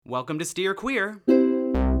Welcome to Steer Queer.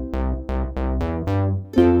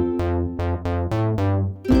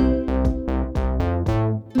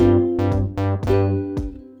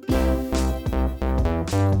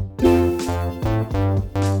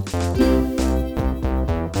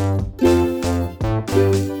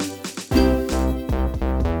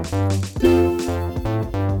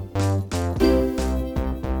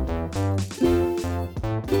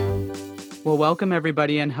 Well, welcome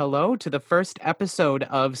everybody and hello to the first episode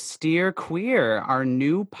of Steer Queer, our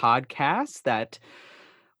new podcast that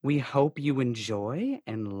we hope you enjoy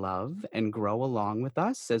and love and grow along with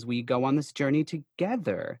us as we go on this journey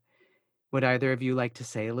together. Would either of you like to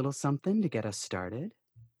say a little something to get us started?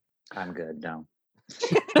 I'm good, no.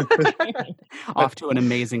 Off to an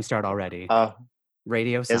amazing start already.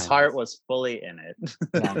 Radio silence. His heart was fully in it.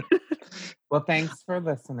 Yeah. Well, thanks for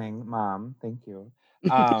listening, Mom. Thank you.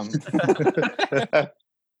 Why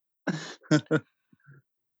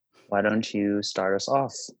don't you start us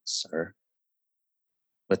off, sir?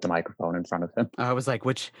 With the microphone in front of him. I was like,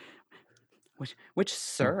 which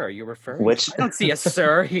sir are you referring Which- to? I don't see a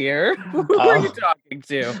sir here. Who are you talking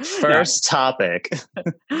to? First topic.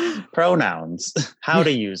 Pronouns. How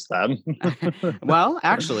to use them. Well,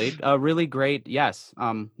 actually, a really great, yes.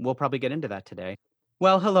 We'll probably get into that today.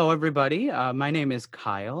 Well, hello, everybody. My name is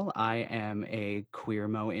Kyle. I am a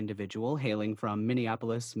queermo individual hailing from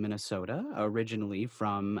Minneapolis, Minnesota, originally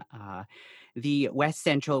from the west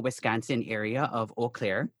central Wisconsin area of Eau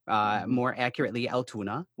Claire, more accurately,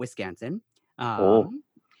 Altoona, Wisconsin.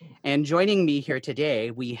 And joining me here today,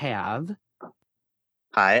 we have...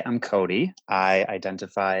 Hi, I'm Cody. I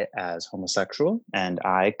identify as homosexual, and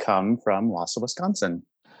I come from Wausau, Wisconsin.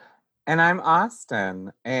 And I'm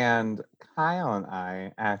Austin, and Kyle and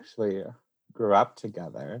I actually grew up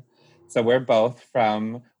together. So we're both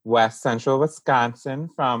from West Central Wisconsin,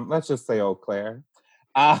 from, let's just say, Eau Claire.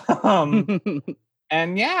 And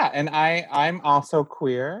I'm also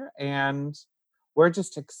queer, and we're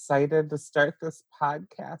just excited to start this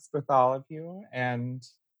podcast with all of you. And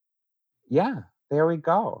yeah, there we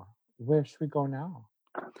go. Where should we go now?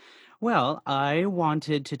 Well, I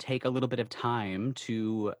wanted to take a little bit of time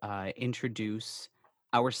to introduce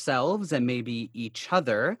ourselves and maybe each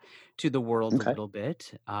other to the world a little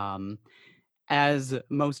bit. As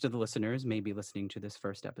most of the listeners may be listening to this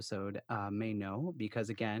first episode may know, because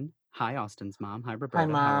again, hi, Austin's mom. Hi, Roberta. Hi,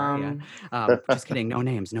 Mom. How are you? Just kidding. No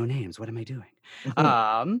names. What am I doing?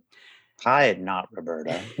 Hi, not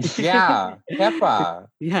Roberta. Yeah, HIPAA.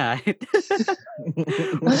 Yeah.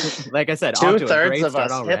 Like I said, off to a 2/3 great of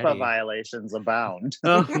start us already. HIPAA violations abound.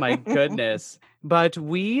 Oh my goodness. But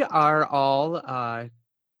we are all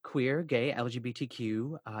queer, gay,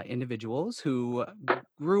 LGBTQ individuals who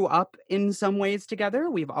grew up in some ways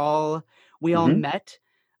together. We all met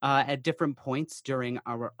at different points during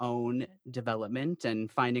our own development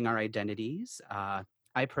and finding our identities. I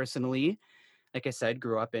personally, like I said,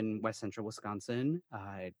 grew up in West Central Wisconsin.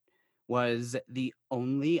 I was the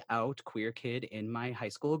only out queer kid in my high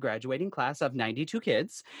school graduating class of 92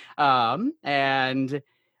 kids. And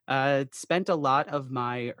spent a lot of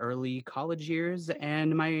my early college years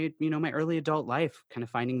and my early adult life kind of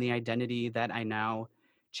finding the identity that I now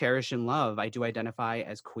cherish and love. I do identify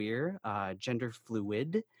as queer, gender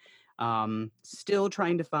fluid. Still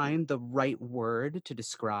trying to find the right word to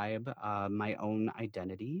describe my own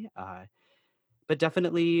identity. But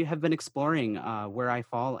definitely have been exploring where I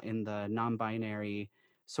fall in the non-binary,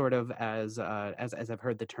 sort of as I've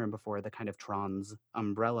heard the term before, the kind of trans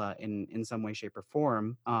umbrella in some way, shape, or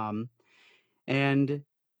form. And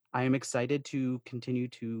I am excited to continue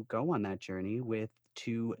to go on that journey with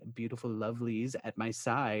two beautiful lovelies at my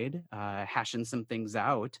side, hashing some things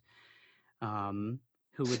out. Who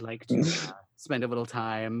would like to spend a little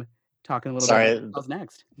time talking a little bit about what's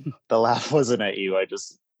next? The laugh wasn't at you.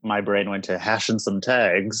 My brain went to hashing some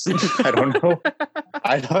tags. I don't know.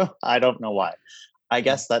 I don't know why. I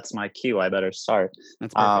guess that's my cue. I better start.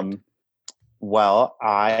 That's perfect. Well,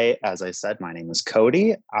 as I said, my name is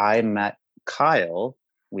Cody. I met Kyle.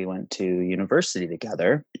 We went to university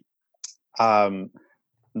together. The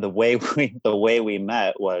way we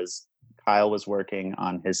met was Kyle was working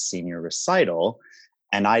on his senior recital,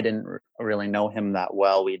 and I didn't really know him that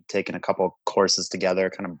well. We'd taken a couple courses together,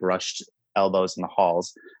 kind of brushed elbows in the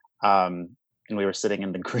halls, and we were sitting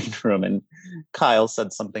in the green room, and Kyle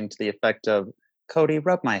said something to the effect of, "Cody,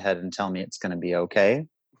 rub my head and tell me it's going to be okay."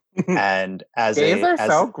 And Gays are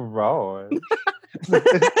so gross.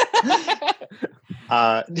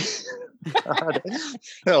 Oh,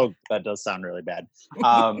 that does sound really bad.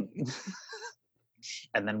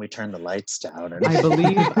 And then we turned the lights down. And I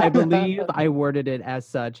believe I worded it as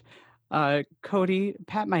such. Cody,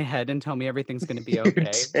 pat my head and tell me everything's going to be You okay.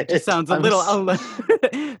 It did. just sounds a I'm little.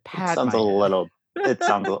 It Pat sounds my a head. little. It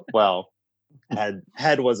sounds well.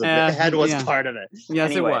 Head was head was Yeah. part of it.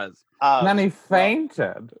 Yes, Anyway, it was. And then he well,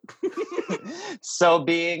 fainted. so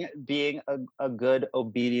being a good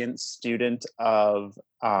obedient student of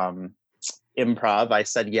improv, I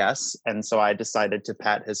said yes, and so I decided to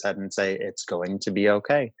pat his head and say it's going to be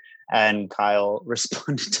okay. And Kyle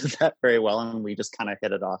responded to that very well, and we just kind of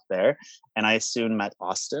hit it off there. And I soon met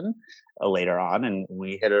Austin later on, and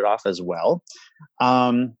we hit it off as well.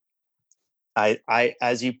 I,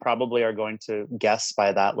 as you probably are going to guess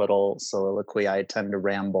by that little soliloquy, I tend to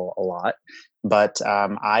ramble a lot, but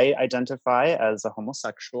I identify as a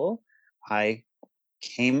homosexual. I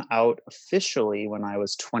came out officially when I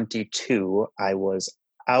was 22. I was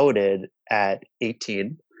outed at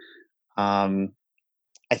 18.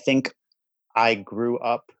 I think I grew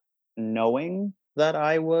up knowing that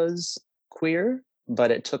I was queer,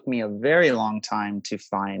 but it took me a very long time to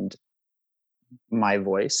find my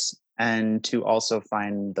voice and to also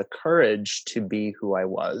find the courage to be who I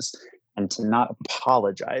was and to not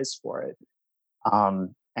apologize for it.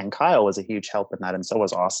 And Kyle was a huge help in that, and so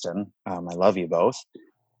was Austin. I love you both.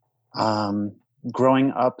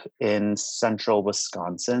 Growing up in central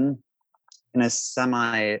Wisconsin, in a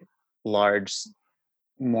semi large,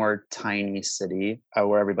 more tiny city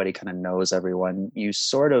where everybody kind of knows everyone, you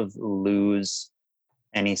sort of lose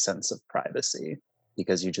any sense of privacy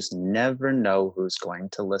because you just never know who's going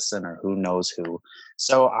to listen or who knows who.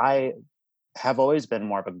 So I have always been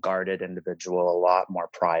more of a guarded individual, a lot more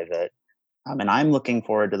private. And I'm looking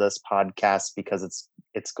forward to this podcast because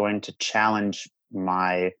it's going to challenge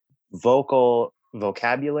my vocal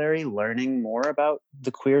vocabulary, learning more about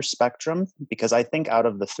the queer spectrum, because I think out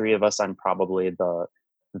of the three of us, I'm probably the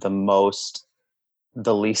least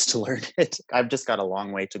learned. I've just got a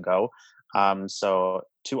long way to go. So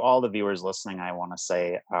to all the viewers listening, I want to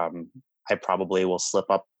say I probably will slip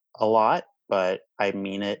up a lot, but I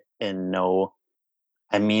mean it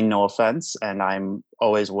I mean no offense, and I'm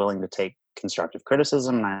always willing to take constructive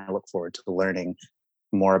criticism, and I look forward to learning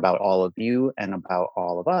more about all of you and about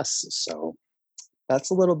all of us. So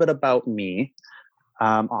that's a little bit about me.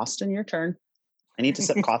 Austin, your turn. I need to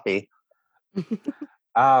sip coffee.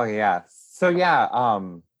 Oh, yes. So, yeah,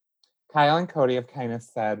 Kyle and Cody have kind of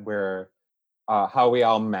said how we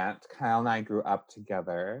all met. Kyle and I grew up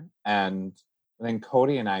together, and then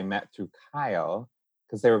Cody and I met through Kyle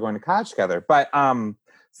because they were going to college together. But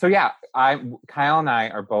so yeah, Kyle and I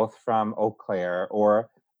are both from Eau Claire or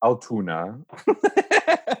Altoona.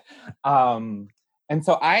 And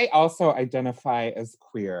so I also identify as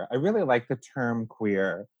queer. I really like the term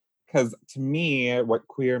queer because to me, what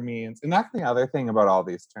queer means, and that's the other thing about all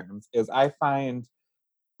these terms, is I find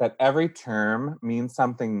that every term means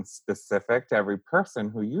something specific to every person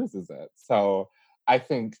who uses it. So I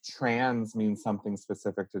think trans means something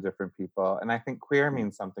specific to different people, and I think queer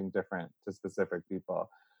means something different to specific people.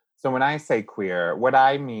 So when I say queer, what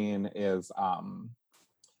I mean is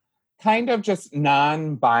kind of just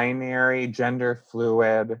non-binary, gender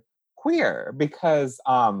fluid queer, because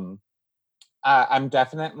I'm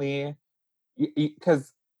definitely,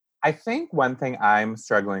 because I think one thing I'm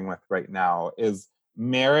struggling with right now is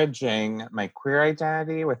marrying my queer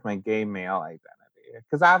identity with my gay male identity.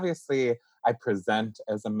 Because obviously I present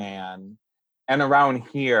as a man, and around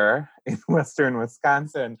here in Western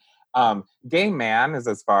Wisconsin, gay man is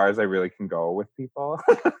as far as I really can go with people.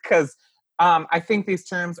 Because I think these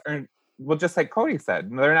terms are, well, just like Cody said,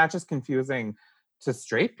 they're not just confusing to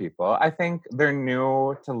straight people. I think they're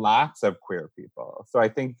new to lots of queer people. So I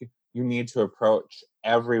think you need to approach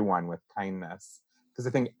everyone with kindness, because I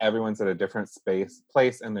think everyone's at a different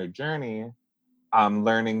place in their journey,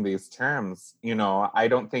 learning these terms. I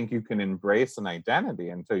don't think you can embrace an identity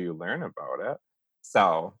until you learn about it.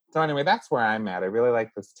 So anyway, that's where I'm at. I really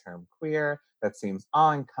like this term queer. That seems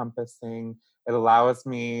all encompassing. It allows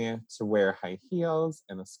me to wear high heels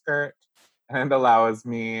and a skirt, and it allows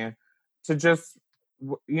me to just,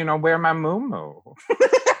 wear my muumuu.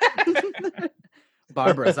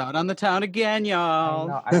 Barbara's out on the town again,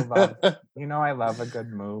 y'all. I love a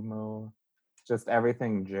good muumuu. Just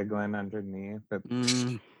everything jiggling underneath.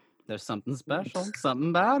 There's something special, something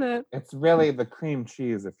about it. It's really the cream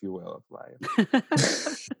cheese, if you will, of life.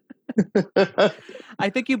 I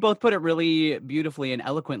think you both put it really beautifully and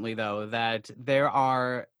eloquently, though, that there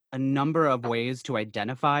are a number of ways to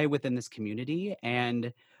identify within this community.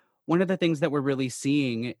 And one of the things that we're really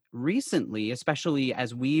seeing recently, especially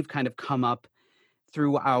as we've kind of come up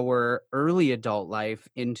through our early adult life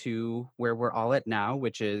into where we're all at now,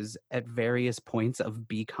 which is at various points of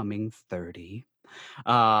becoming 30.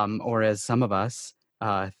 or as some of us,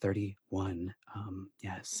 31.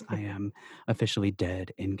 Yes, I am officially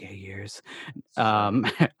dead in gay years.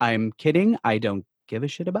 I'm kidding. I don't give a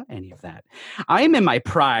shit about any of that. I am in my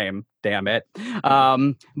prime, damn it.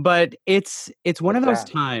 But it's one of those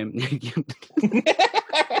times.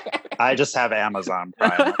 I just have Amazon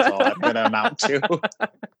Prime. That's all I'm going to amount to.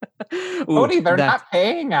 Cody, they're not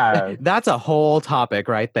paying us. That's a whole topic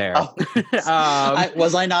right there. Oh,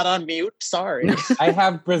 was I not on mute? Sorry. I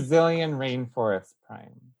have Brazilian Rainforest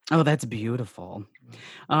Prime. Oh, that's beautiful.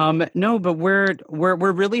 No, but we're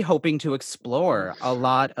really hoping to explore a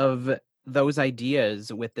lot of those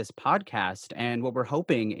ideas with this podcast, and what we're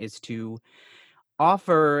hoping is to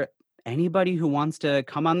offer anybody who wants to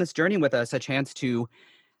come on this journey with us a chance to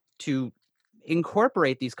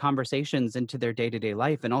incorporate these conversations into their day-to-day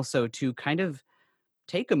life, and also to kind of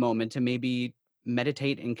take a moment to maybe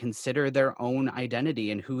meditate and consider their own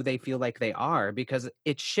identity and who they feel like they are, because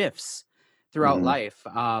it shifts throughout life.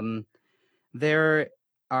 There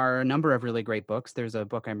are a number of really great books. There's a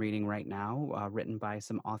book I'm reading right now, written by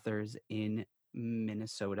some authors in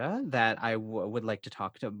Minnesota that I would like to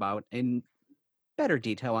talk about in better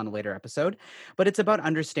detail on a later episode. But it's about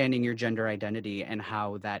understanding your gender identity and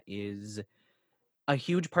how that is a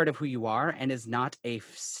huge part of who you are and is not a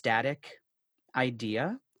static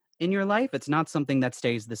idea in your life. It's not something that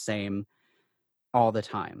stays the same all the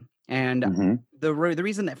time. And the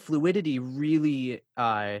reason that fluidity really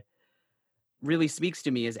really speaks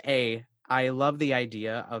to me is, I love the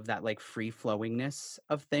idea of that like free flowingness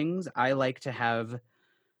of things. I like to have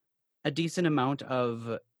a decent amount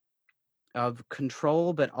of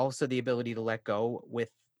control, but also the ability to let go with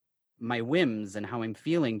my whims and how I'm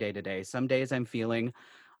feeling day to day. Some days I'm feeling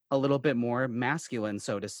a little bit more masculine,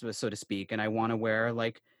 so to speak, and I want to wear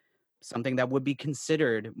like something that would be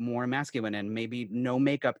considered more masculine and maybe no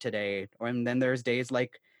makeup today. And then there's days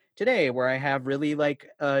like today where I have really like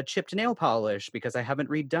chipped nail polish because I haven't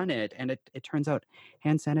redone it. And it turns out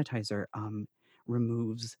hand sanitizer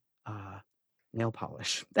removes nail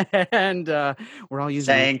polish. And we're all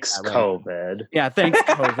using Thanks, COVID. Yeah, thanks,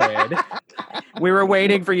 COVID. We were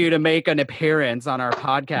waiting for you to make an appearance on our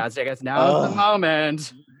podcast. I guess now's the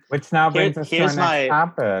moment. Which now brings us to our next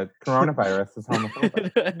topic. Coronavirus is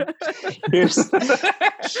homophobic.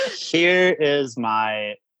 Here is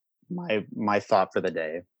my thought for the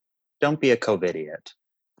day. Don't be a COVIDiot.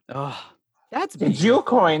 Oh, that's beautiful. Did you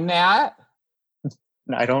coin that?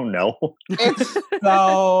 I don't know. It's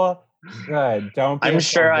so good. Don't be I'm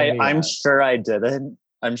sure I didn't.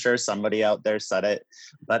 I'm sure somebody out there said it,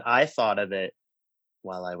 but I thought of it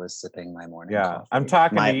while I was sipping my morning coffee. I'm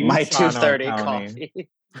talking to you, my 2:30 coffee.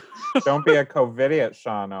 Don't be a COVIDiot,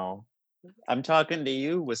 Shawno. I'm talking to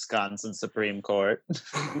you, Wisconsin Supreme Court.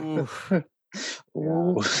 Ooh.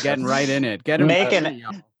 Getting right in it.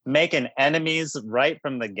 Making enemies right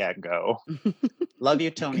from the get-go. Love you,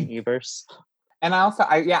 Tony Evers. And also,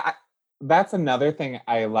 that's another thing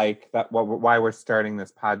I like, that why we're starting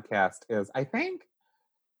this podcast is, I think,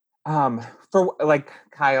 for like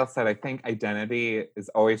Kyle said, I think identity is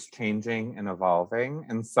always changing and evolving,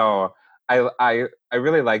 and so I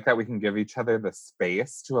really like that we can give each other the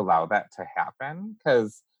space to allow that to happen,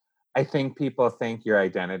 because I think people think your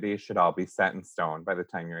identity should all be set in stone by the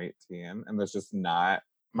time you're 18, and that's just not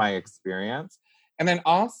my experience. And then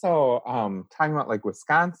also talking about like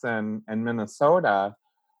Wisconsin and Minnesota,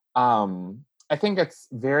 I think it's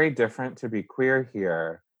very different to be queer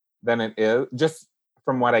here than it is, just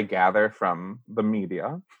from what I gather from the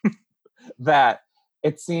media, that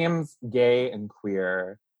it seems gay and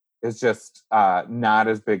queer is just not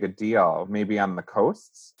as big a deal, maybe on the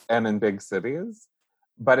coasts and in big cities,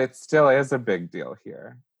 but it still is a big deal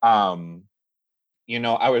here. I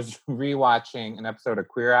was rewatching an episode of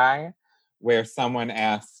Queer Eye where someone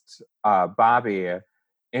asked Bobby,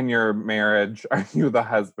 in your marriage, are you the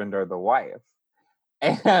husband or the wife?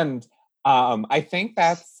 And I think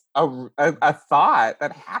that's a thought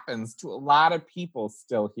that happens to a lot of people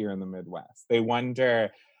still here in the Midwest. They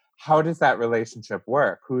wonder, how does that relationship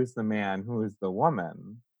work? Who's the man? Who's the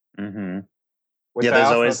woman? Mm-hmm.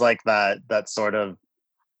 There's always like that sort of,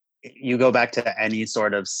 you go back to any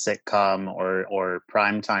sort of sitcom or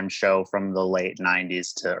primetime show from the late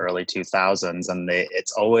 90s to early 2000s, and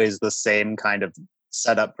it's always the same kind of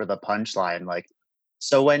setup for the punchline. Like,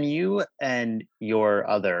 so when you and your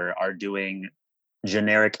other are doing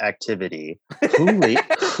generic activity, who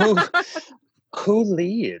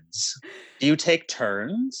leads? Do you take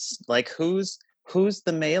turns? Like, who's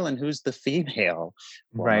the male and who's the female?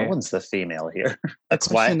 Well, right. No one's the female here. That's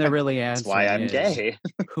why they're really answering. That's why I'm gay.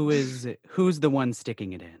 Who's the one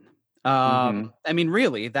sticking it in? I mean,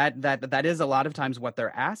 really, that is a lot of times what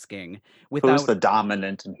they're asking Who's without, the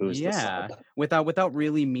dominant and who's the yeah, sub? without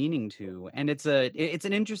really meaning to. And it's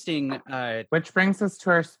an interesting Which brings us to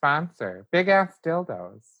our sponsor, Big Ass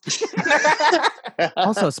Dildos.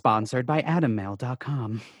 also sponsored by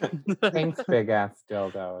AdamMail.com. Thanks, Big Ass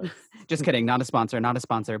Dildos. Just kidding, not a sponsor,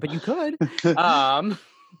 but you could.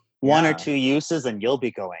 One Yeah. or two uses and you'll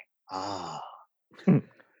be going,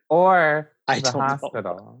 Or I the don't know.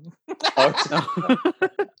 hospital. Or-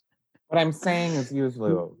 What I'm saying is use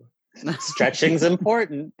lube. Stretching's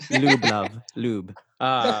important. Lube, love, lube.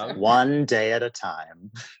 One day at a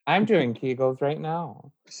time. I'm doing Kegels right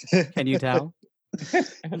now. Can you tell?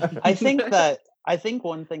 I think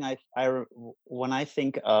one thing when I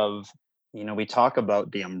think of, we talk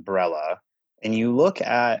about the umbrella and you look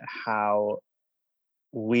at how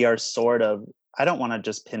we are sort of, I don't want to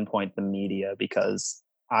just pinpoint the media because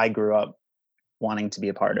I grew up wanting to be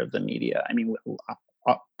a part of the media. I mean,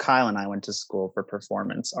 Kyle and I went to school for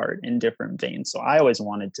performance art in different veins. So I always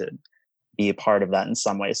wanted to be a part of that in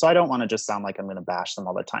some way. So I don't want to just sound like I'm going to bash them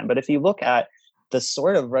all the time. But if you look at the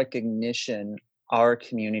sort of recognition our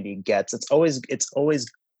community gets, it's always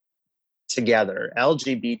together,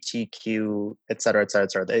 LGBTQ, et cetera, et cetera,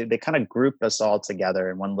 et cetera. They kind of group us all together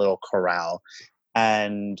in one little corral.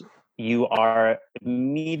 And you are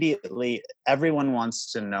immediately, everyone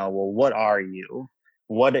wants to know, well, what are you?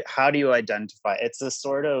 How do you identify? It's a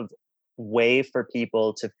sort of way for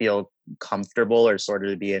people to feel comfortable or sort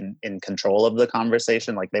of to be in control of the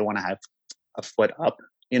conversation. Like they want to have a foot up,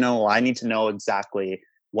 I need to know exactly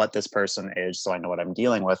what this person is so I know what I'm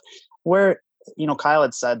dealing with. Where, Kyle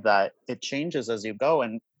had said that it changes as you go.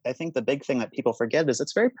 And I think the big thing that people forget is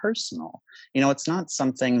it's very personal. It's not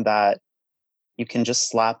something that you can just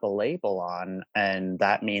slap a label on and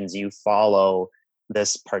that means you follow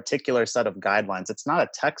this particular set of guidelines. It's not a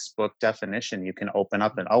textbook definition you can open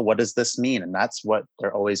up and, oh, what does this mean? And that's what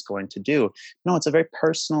they're always going to do. No, it's a very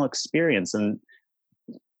personal experience. And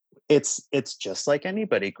it's just like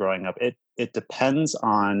anybody growing up. It depends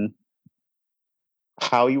on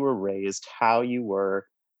how you were raised, how you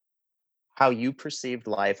perceived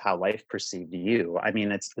life, how life perceived you. I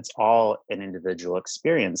mean, it's all an individual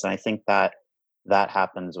experience. And I think that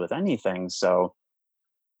happens with anything. So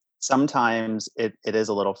sometimes it is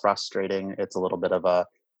a little frustrating. It's a little bit of a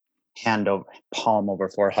palm over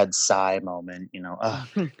forehead sigh moment,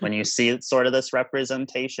 when you see sort of this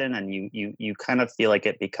representation and you kind of feel like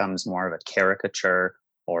it becomes more of a caricature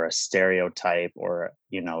or a stereotype or,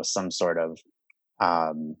 some sort of,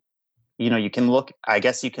 you can look, I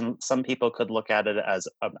guess some people could look at it as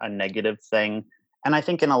a negative thing. And I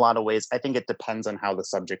think in a lot of ways, I think it depends on how the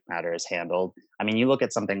subject matter is handled. I mean, you look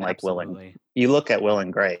at something like Will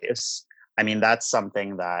and Grace. I mean, that's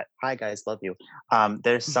something that, hi guys, love you.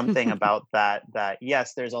 There's something about that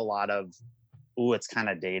yes, there's a lot of, ooh, it's kind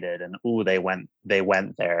of dated and ooh, they went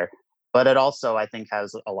there. But it also, I think,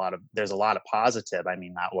 there's a lot of positive. I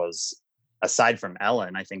mean, that was, aside from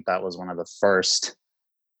Ellen, I think that was one of the first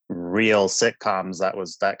real sitcoms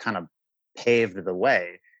that kind of paved the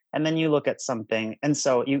way. And then you look at something, and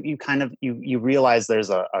so you kind of you realize there's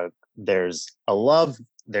a love,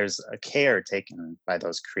 there's a care taken by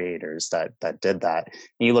those creators that did that.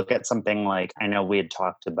 And you look at something like, I know we had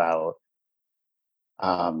talked about,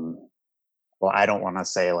 well, I don't want to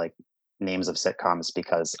say like names of sitcoms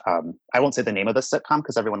because I won't say the name of the sitcom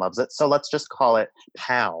because everyone loves it. So let's just call it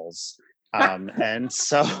Pals. And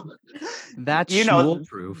so that's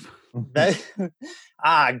foolproof. That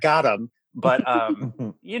got him. But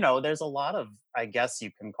there's a lot of, I guess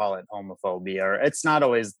you can call it homophobia, or it's not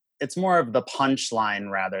always, it's more of the punchline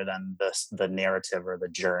rather than the narrative or the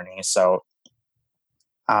journey. So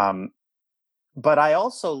but I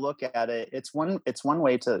also look at it, it's one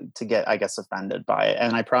way to get, I guess, offended by it.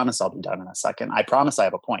 And I promise I'll be done in a second. I promise I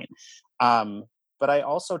have a point. But I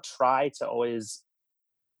also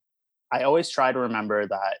I always try to remember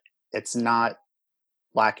that it's not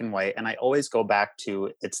black and white. And I always go back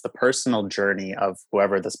to, it's the personal journey of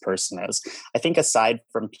whoever this person is. I think aside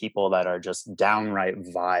from people that are just downright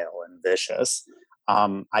vile and vicious,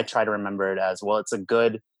 I try to remember it as, well, it's a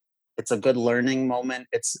good learning moment.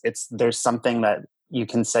 There's something that you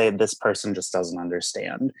can say, this person just doesn't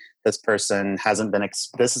understand. This person hasn't been,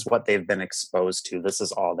 this is what they've been exposed to. This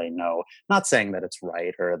is all they know. Not saying that it's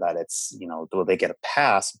right or that it's, they get a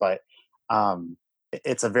pass, but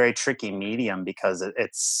it's a very tricky medium because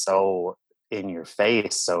it's so in your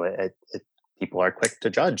face. So people are quick to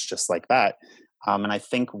judge just like that. And I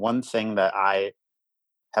think one thing that I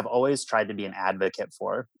have always tried to be an advocate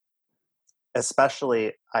for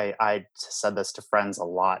especially I said this to friends a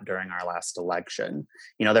lot during our last election.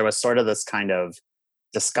 There was sort of this kind of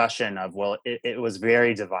discussion of, well, it was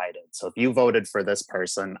very divided. So if you voted for this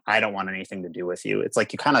person, I don't want anything to do with you. It's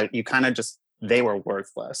like you kind of just, they were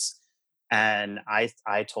worthless. And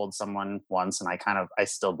I told someone once, and I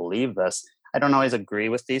still believe this, I don't always agree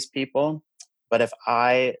with these people, but if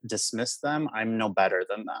I dismiss them, I'm no better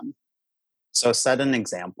than them. So set an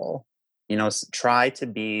example. Try to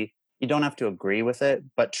be, you don't have to agree with it,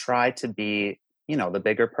 but try to be, the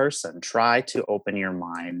bigger person. Try to open your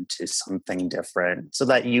mind to something different so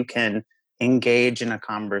that you can engage in a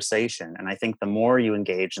conversation. And I think the more you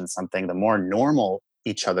engage in something, the more normal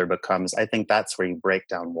each other becomes. I think that's where you break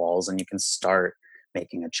down walls and you can start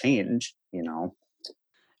making a change. And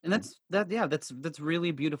that's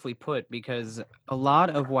really beautifully put, because a lot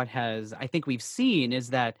of what I think we've seen is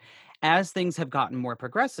that as things have gotten more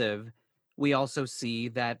progressive, we also see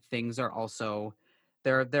that things are also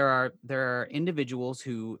there are individuals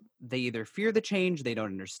who they either fear the change, they don't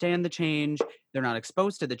understand the change, they're not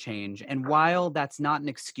exposed to the change. And while that's not an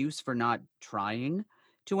excuse for not trying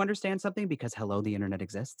to understand something, because hello, the internet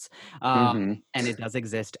exists, and it does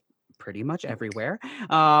exist pretty much everywhere.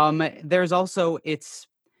 There's also it's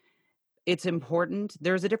important.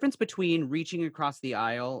 There's a difference between reaching across the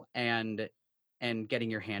aisle and getting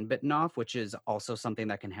your hand bitten off, which is also something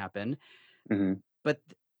that can happen. But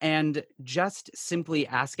and just simply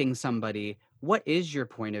asking somebody, what is your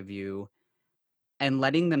point of view, and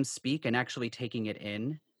letting them speak and actually taking it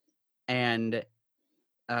in and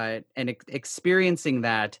experiencing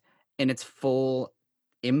that in its full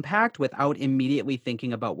impact without immediately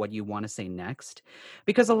thinking about what you want to say next.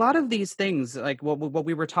 Because a lot of these things, like what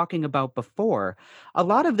we were talking about before, a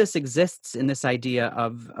lot of this exists in this idea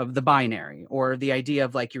of the binary, or the idea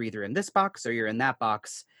of like you're either in this box or you're in that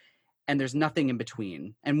box, and there's nothing in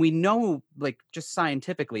between. And we know, like, just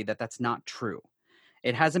scientifically, that that's not true.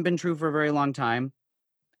 It hasn't been true for a very long time,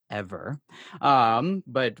 ever.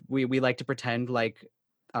 But we like to pretend like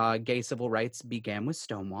gay civil rights began with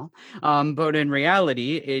Stonewall. But in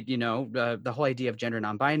reality, the whole idea of gender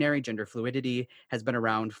non-binary, gender fluidity has been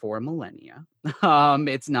around for millennia.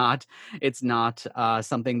 It's not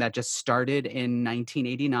something that just started in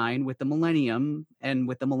 1989 with the millennium and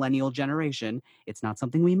with the millennial generation. It's not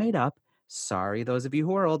something we made up. Sorry, those of you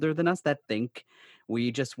who are older than us that think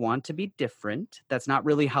we just want to be different. That's not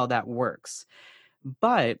really how that works.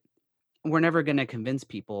 But we're never going to convince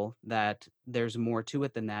people that there's more to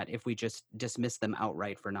it than that if we just dismiss them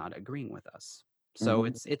outright for not agreeing with us. So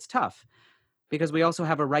it's tough, because we also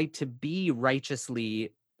have a right to be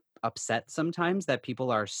righteously upset sometimes that people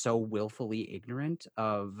are so willfully ignorant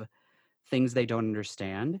of things they don't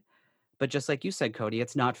understand. But just like you said, Cody,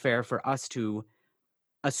 it's not fair for us to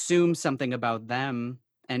assume something about them.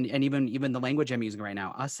 And even the language I'm using right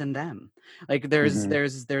now, us and them, like there's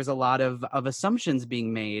a lot of assumptions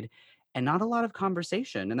being made and not a lot of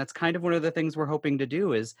conversation. And that's kind of one of the things we're hoping to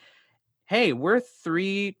do is, hey, we're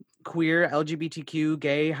three queer, LGBTQ,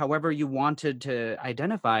 gay, however you wanted to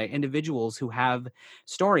identify, individuals who have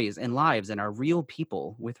stories and lives and are real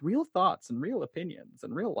people with real thoughts and real opinions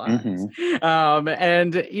and real lives.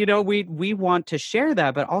 And we want to share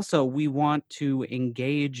that, but also we want to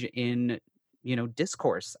engage in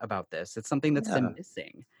discourse about this. It's something that's been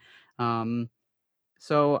missing.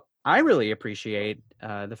 So I really appreciate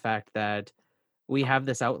the fact that we have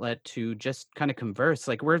this outlet to just kind of converse.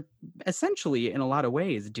 Like, we're essentially, in a lot of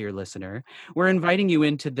ways, dear listener, we're inviting you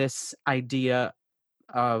into this idea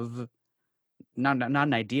of not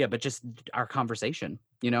an idea, but just our conversation.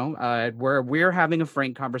 We're having a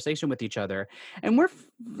frank conversation with each other, and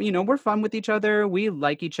we're fun with each other. We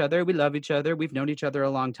like each other. We love each other. We've known each other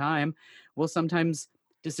a long time. We'll sometimes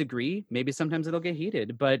disagree. Maybe sometimes it'll get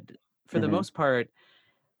heated, but for the most part,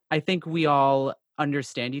 I think we all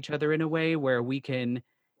understand each other in a way where we can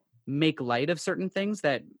make light of certain things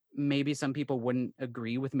that maybe some people wouldn't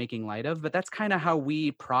agree with making light of, but that's kind of how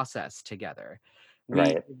we process together.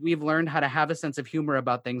 We've learned how to have a sense of humor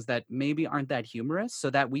about things that maybe aren't that humorous, so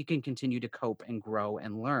that we can continue to cope and grow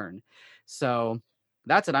and learn. So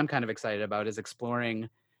that's what I'm kind of excited about, is exploring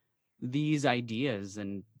these ideas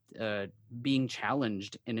and being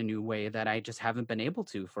challenged in a new way that I just haven't been able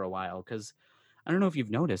to for a while. Because I don't know if you've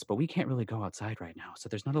noticed, but we can't really go outside right now. So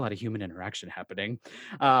there's not a lot of human interaction happening.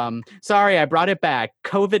 Sorry, I brought it back.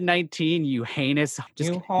 COVID-19, you heinous.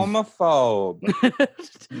 You homophobe.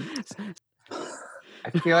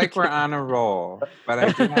 I feel like we're on a roll, but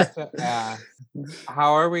I do have to ask,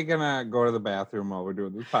 how are we gonna go to the bathroom while we're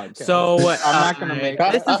doing this podcast? So I'm not gonna make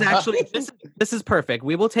this it. is actually this is perfect.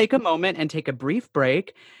 We will take a moment and take a brief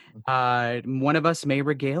break. One of us may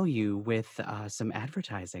regale you with some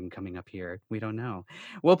advertising coming up here. We don't know.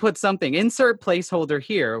 We'll put something, insert placeholder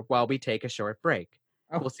here while we take a short break.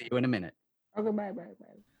 We'll see you in a minute. Okay, bye.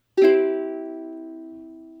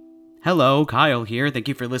 Hello, Kyle here. Thank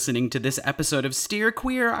you for listening to this episode of Steer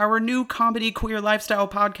Queer, our new comedy queer lifestyle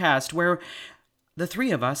podcast, where the three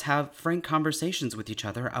of us have frank conversations with each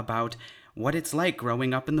other about what it's like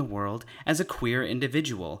growing up in the world as a queer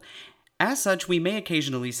individual. As such, we may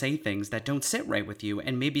occasionally say things that don't sit right with you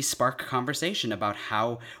and maybe spark conversation about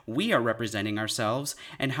how we are representing ourselves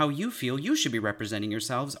and how you feel you should be representing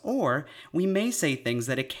yourselves, or we may say things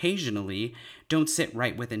that occasionally don't sit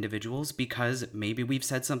right with individuals because maybe we've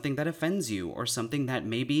said something that offends you or something that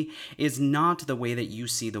maybe is not the way that you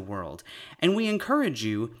see the world. And we encourage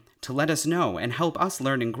you to let us know and help us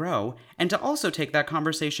learn and grow, and to also take that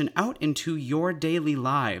conversation out into your daily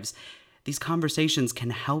lives. These conversations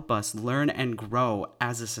can help us learn and grow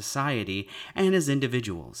as a society and as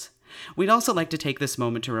individuals. We'd also like to take this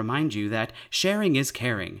moment to remind you that sharing is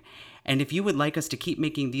caring. And if you would like us to keep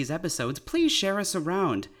making these episodes, please share us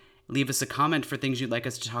around. Leave us a comment for things you'd like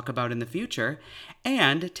us to talk about in the future.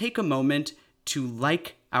 And take a moment to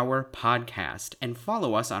like our podcast and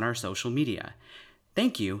follow us on our social media.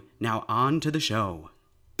 Thank you. Now on to the show.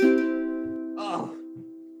 Oh.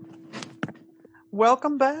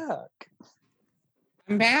 Welcome back.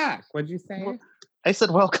 I'm back. What'd you say? I said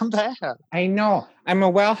welcome back. I know. I'm a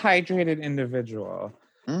well-hydrated individual.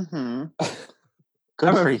 Mm-hmm.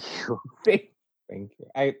 Good for you. Thank you.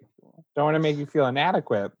 I don't want to make you feel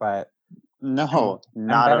inadequate, but No, I'm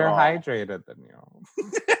not better at all. hydrated than you.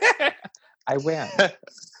 I win.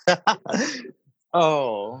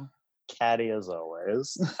 Oh, catty as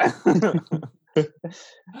always.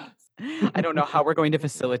 I don't know how we're going to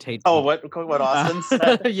facilitate. Oh, what Austin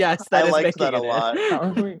said? Yes, that I is liked making that a lot.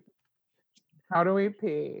 How do we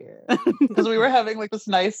pee? Because we were having like this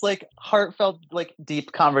nice, like heartfelt, like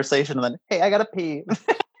deep conversation, and then, hey, I gotta pee.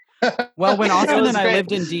 Well, when Austin was and I great.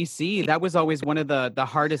 lived in DC, that was always one of the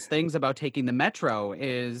hardest things about taking the metro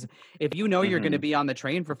is if you know you're going to be on the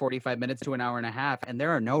train for 45 minutes to an hour and a half and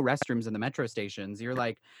there are no restrooms in the metro stations, you're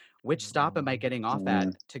like, which stop am I getting off at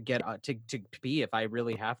to get to pee if I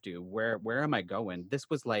really have to? Where am I going? This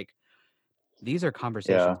was like, these are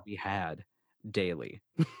conversations we had daily.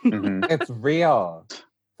 It's real.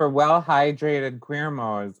 For well-hydrated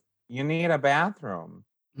queermos, you need a bathroom.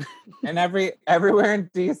 And everywhere in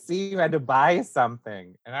DC, you had to buy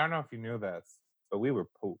something. And I don't know if you knew this, but we were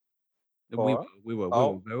poop. We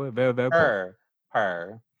were very Per.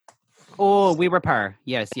 Oh, we were per.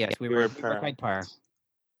 Yes, we were quite per.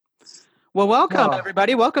 Well, welcome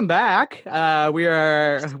everybody. Welcome back. We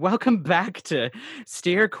are welcome back to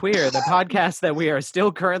Steer Queer, the podcast that we are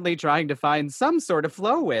still currently trying to find some sort of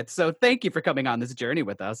flow with. So thank you for coming on this journey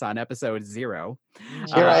with us on episode 0.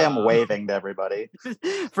 Here I am waving to everybody.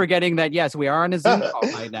 Forgetting that, yes, we are on a Zoom call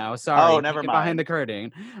right now. Sorry. Oh, never mind. Behind the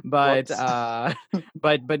curtain. But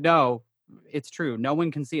but no, it's true. No one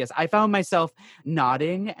can see us. I found myself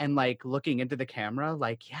nodding and like looking into the camera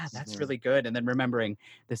like, yeah, that's really good. And then remembering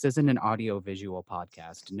this isn't an audio visual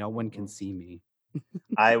podcast. No one can see me.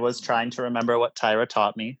 I was trying to remember what Tyra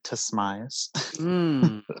taught me to smize.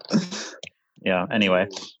 Yeah, anyway.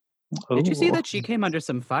 Did you see that she came under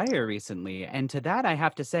some fire recently? And to that, I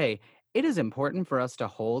have to say, it is important for us to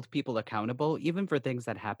hold people accountable, even for things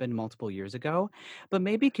that happened multiple years ago. But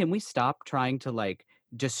maybe can we stop trying to like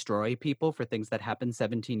destroy people for things that happened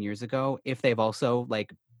 17 years ago if they've also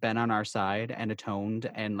like been on our side and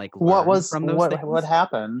atoned and like learned from those things? What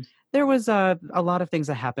happened? There was a lot of things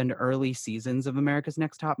that happened early seasons of America's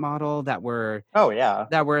Next Top Model that were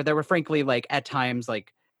that were frankly like at times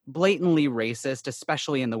like blatantly racist,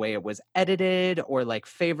 especially in the way it was edited or like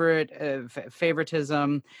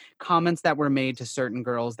favoritism, comments that were made to certain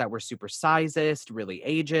girls that were super sizist, really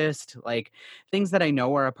ageist, like things that I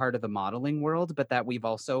know are a part of the modeling world, but that we've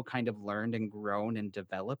also kind of learned and grown and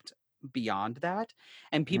developed beyond that.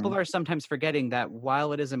 And people are sometimes forgetting that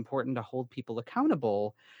while it is important to hold people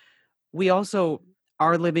accountable, we also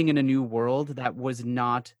are living in a new world that was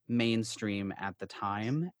not mainstream at the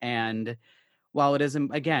time. And while it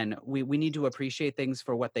isn't, again, we need to appreciate things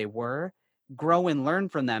for what they were, grow and learn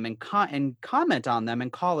from them and comment on them and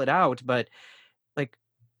call it out. But like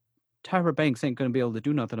Tyra Banks ain't going to be able to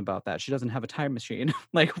do nothing about that. She doesn't have a time machine.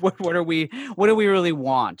 Like what do we really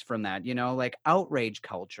want from that? You know, like outrage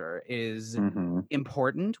culture is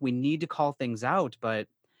important. We need to call things out, but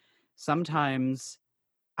sometimes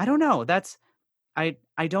I don't know. I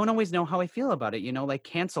don't always know how I feel about it, like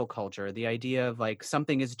cancel culture, the idea of like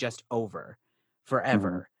something is just over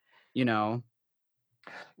forever, you know?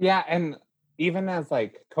 Yeah, and even as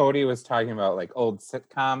like Cody was talking about like old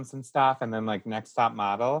sitcoms and stuff, and then like Next Top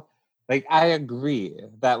Model, like I agree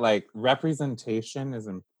that like representation is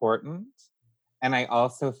important. And I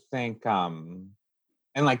also think and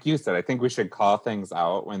like you said, I think we should call things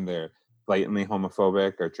out when they're blatantly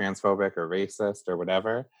homophobic or transphobic or racist or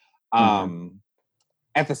whatever.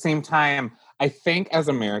 At the same time, I think as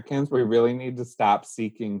Americans, we really need to stop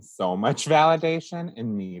seeking so much validation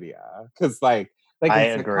in media. Because like I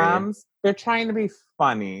in agree. sitcoms, they're trying to be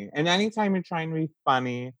funny. And anytime you're trying to be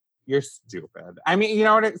funny, you're stupid. I mean, you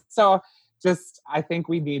know what? So just, I think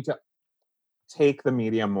we need to take the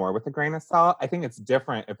media more with a grain of salt. I think it's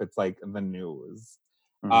different if it's like the news.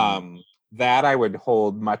 That I would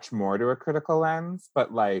hold much more to a critical lens,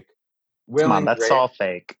 but like Come on, that's all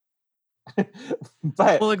fake.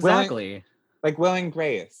 But well, exactly. Will and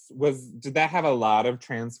Grace did that have a lot of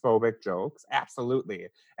transphobic jokes? Absolutely.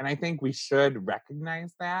 And I think we should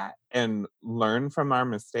recognize that and learn from our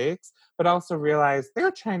mistakes, but also realize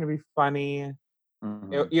they're trying to be funny.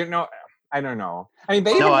 You know, I don't know. I mean,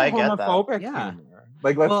 they even have homophobic humor.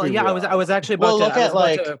 Like, let's be real. I was actually about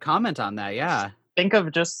to comment on that. Yeah. Think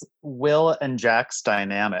of just Will and Jack's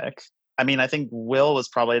dynamic. I mean, I think Will was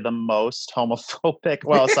probably the most homophobic.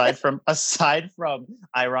 Well, aside from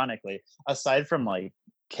ironically, aside from like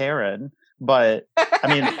Karen, but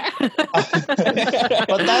I mean,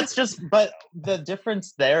 but the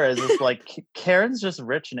difference there is like Karen's just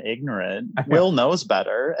rich and ignorant. Will knows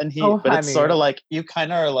better, and but it's sort of like you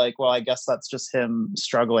kind of are like, well, I guess that's just him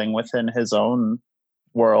struggling within his own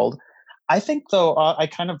world. I think though, I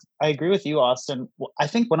agree with you, Austin. I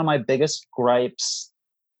think one of my biggest gripes,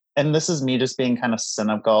 and this is me just being kind of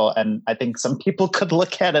cynical, and I think some people could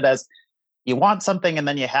look at it as you want something and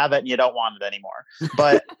then you have it and you don't want it anymore.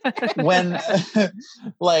 But when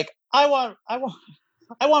like I want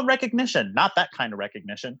recognition, not that kind of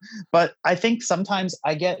recognition. But I think sometimes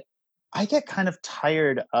I get kind of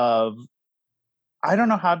tired of, I don't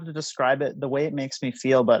know how to describe it, the way it makes me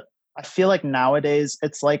feel, but I feel like nowadays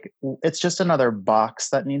it's like it's just another box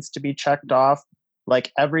that needs to be checked off.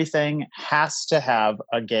 Like everything has to have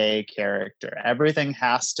a gay character. Everything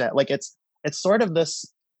has to, like, it's sort of this,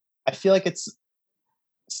 I feel like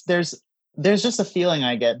there's just a feeling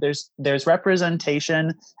I get. There's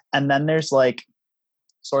representation, and then there's like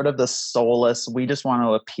sort of the soulless, we just want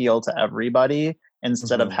to appeal to everybody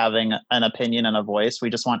instead of having an opinion and a voice.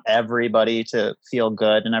 We just want everybody to feel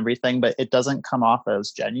good and everything, but it doesn't come off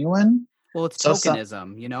as genuine. Well, it's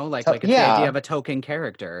tokenism, like it's the idea of a token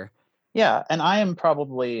character. Yeah, and I'm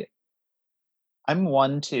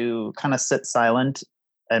one to kind of sit silent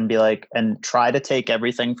and be like, and try to take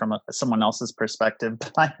everything from someone else's perspective.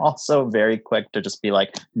 But I'm also very quick to just be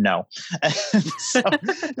like, no. So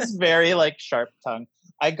it's very like sharp tongue.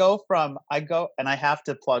 I go, and I have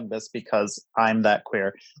to plug this because I'm that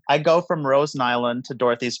queer. I go from Rose Nyland to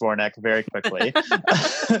Dorothy Zbornak very quickly.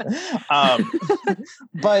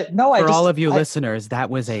 But no, for all of you listeners,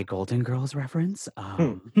 that was a Golden Girls reference.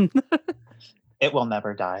 It will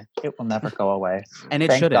never die. It will never go away. And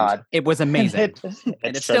it shouldn't. God. It was amazing.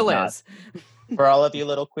 And it still is. For all of you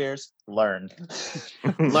little queers, learn.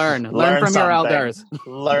 Learn from your elders.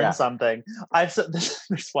 Learn something.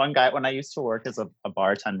 There's one guy, when I used to work as a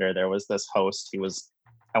bartender, there was this host. He was,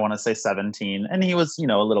 I want to say 17, and he was, a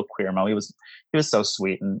little queer mo. He was so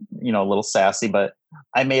sweet and, a little sassy, but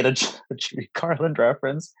I made a Judy Garland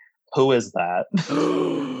reference. Who is that?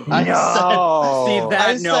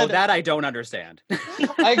 That I don't understand.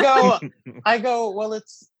 I go, well,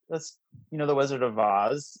 that's the Wizard of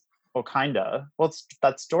Oz. Well, kinda. Well,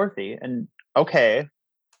 that's Dorothy. And okay.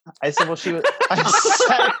 I said, well, she was,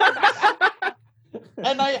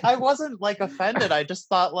 and I wasn't like offended. I just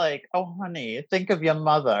thought like, oh, honey, think of your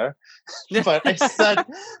mother. But I said,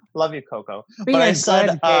 love you, Coco. But I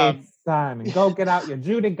said, son, go get out your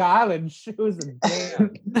Judy Garland shoes and dance.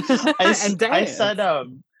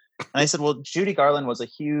 I said, well, Judy Garland was a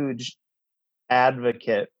huge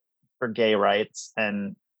advocate for gay rights,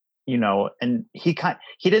 and and he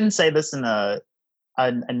didn't say this in a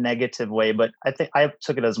negative way, but I think I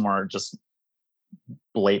took it as more just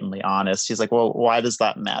blatantly honest. He's like, well, why does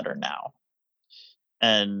that matter now?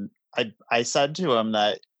 And I said to him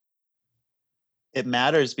that it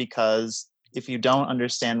matters because if you don't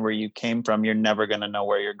understand where you came from, you're never going to know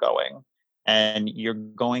where you're going, and you're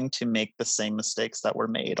going to make the same mistakes that were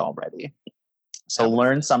made already. So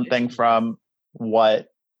learn something from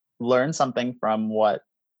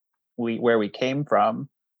where we came from,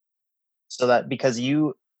 so that, because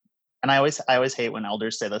you and I always hate when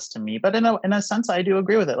elders say this to me, but in a sense, I do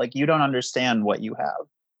agree with it. Like, you don't understand what you have.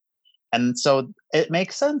 And so it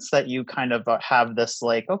makes sense that you kind of have this,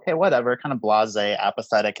 like, okay, whatever, kind of blasé,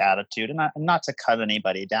 apathetic attitude, and not to cut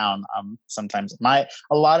anybody down. Sometimes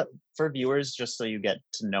for viewers, just so you get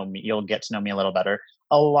to know me, you'll get to know me a little better.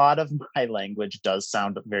 A lot of my language does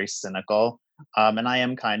sound very cynical, and I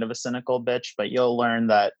am kind of a cynical bitch, but you'll learn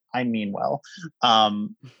that I mean well.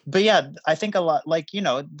 But yeah, I think a lot, like,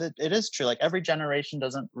 it is true. Like, every generation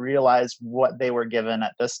doesn't realize what they were given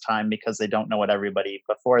at this time because they don't know what everybody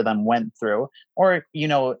before them went through. Or,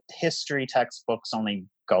 history textbooks only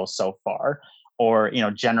go so far, or,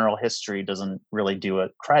 general history doesn't really do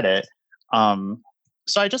it credit.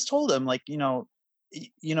 So I just told him, like,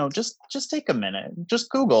 just take a minute, just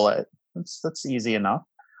Google it. That's easy enough.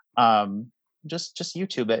 Just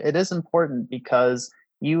YouTube it. It is important because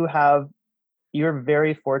you're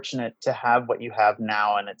very fortunate to have what you have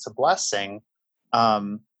now, and it's a blessing.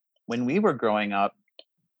 When we were growing up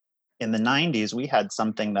in the 90s, we had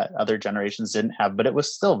something that other generations didn't have, but it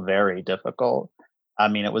was still very difficult. I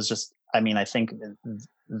mean, I think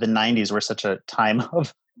the 90s were such a time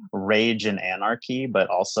of rage and anarchy, but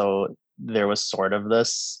also there was sort of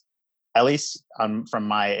this, at least from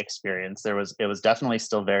my experience, it was definitely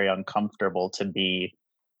still very uncomfortable to be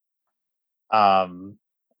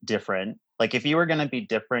different. Like, if you were going to be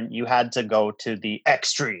different, you had to go to the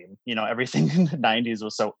extreme. Everything in the 90s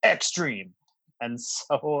was so extreme. And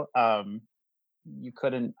so you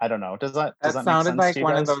couldn't, I don't know. Does that make sounded sense like to you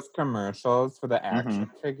one guys? of those commercials for the action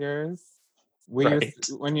figures. Right.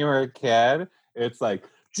 When you were a kid, it's like,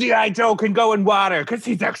 G.I. Joe can go in water because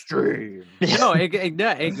he's extreme. No,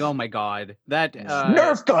 oh my God, that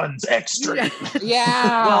Nerf guns extreme.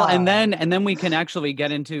 Yeah. Well, and then we can actually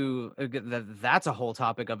get into that's a whole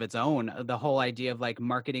topic of its own. The whole idea of like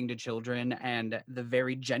marketing to children and the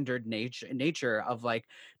very gendered nature of like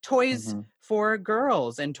toys for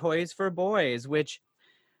girls and toys for boys, which,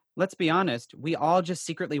 let's be honest, we all just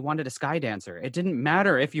secretly wanted a sky dancer. It didn't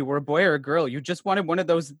matter if you were a boy or a girl. You just wanted one of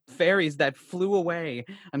those fairies that flew away.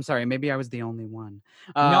 I'm sorry, maybe I was the only one.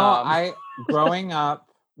 No, growing up,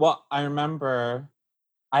 well, I remember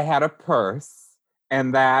I had a purse,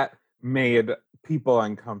 and that made people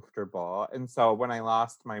uncomfortable. And so when I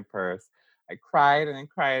lost my purse, I cried and I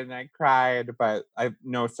cried and I cried, but I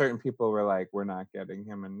know certain people were like, we're not getting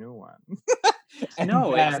him a new one.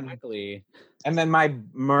 Exactly. And then my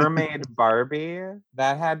mermaid Barbie,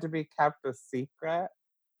 that had to be kept a secret.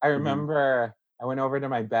 I remember I went over to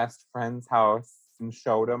my best friend's house and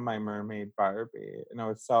showed him my mermaid Barbie, and I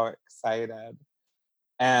was so excited.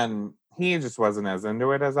 And he just wasn't as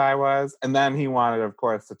into it as I was. And then he wanted, of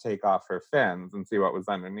course, to take off her fins and see what was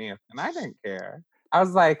underneath. And I didn't care. I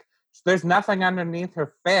was like, there's nothing underneath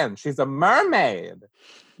her fin. She's a mermaid.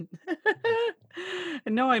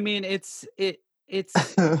 No, I mean, it's to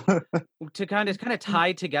kind of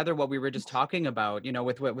tie together what we were just talking about,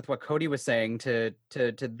 with what Cody was saying to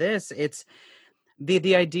this. It's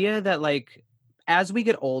the idea that, like, as we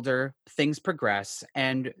get older, things progress,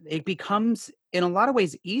 and it becomes in a lot of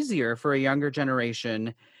ways easier for a younger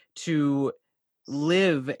generation to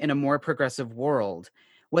live in a more progressive world.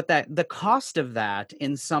 The cost of that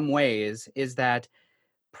in some ways is that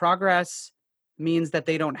progress means that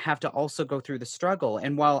they don't have to also go through the struggle.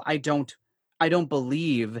 And while I don't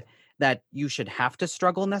believe that you should have to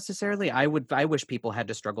struggle necessarily, I wish people had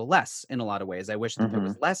to struggle less in a lot of ways. I wish that there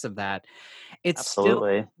was less of that. It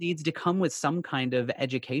still needs to come with some kind of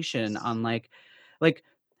education on like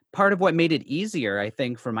part of what made it easier, I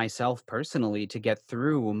think, for myself personally to get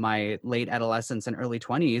through my late adolescence and early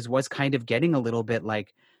 20s was kind of getting a little bit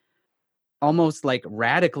like almost like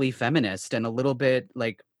radically feminist and a little bit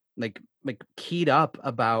like keyed up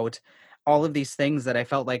about all of these things that I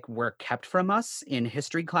felt like were kept from us in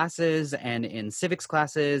history classes and in civics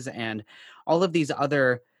classes and all of these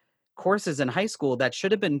other courses in high school that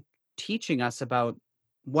should have been teaching us about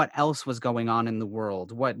what else was going on in the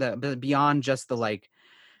world, beyond just the like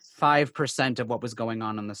 5% of what was going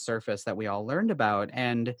on the surface that we all learned about.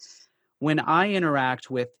 And when I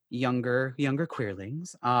interact with younger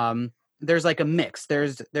queerlings, there's like a mix. They're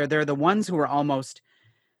the ones who are almost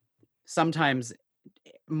sometimes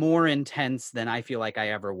more intense than I feel like I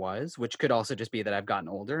ever was, which could also just be that I've gotten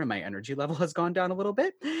older and my energy level has gone down a little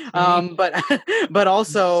bit. But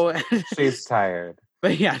also she's tired.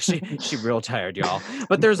 But yeah, she real tired, y'all.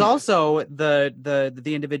 But there's also the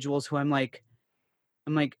individuals who I'm like,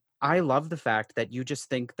 I love the fact that you just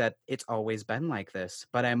think that it's always been like this,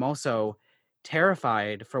 but I'm also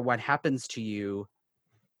terrified for what happens to you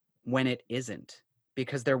when it isn't.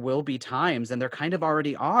 because there will be times, and there kind of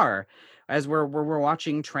already are, as we're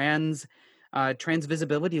watching trans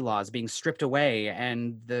visibility laws being stripped away,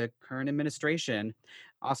 and the current administration,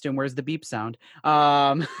 Austin, where's the beep sound?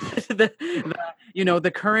 The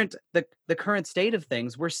current state of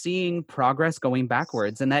things, we're seeing progress going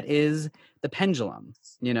backwards, and that is the pendulum,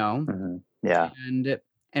 Yeah.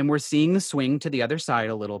 and we're seeing the swing to the other side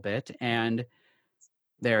a little bit, and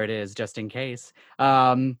there it is, just in case.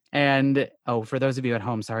 And for those of you at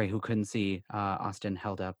home, sorry, who couldn't see, Austin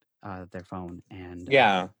held up their phone, and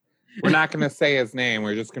Yeah. We're not going to say his name.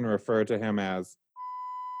 We're just going to refer to him as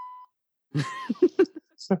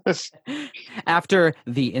after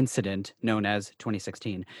the incident known as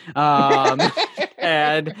 2016.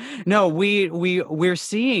 And no, we're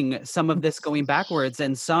seeing some of this going backwards,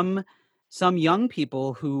 and some young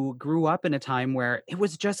people who grew up in a time where it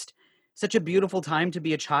was just such a beautiful time to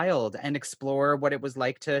be a child and explore what it was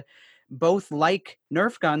like to both like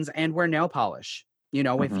Nerf guns and wear nail polish,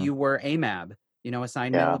 if you were AMAB,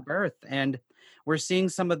 assigned male at birth. And we're seeing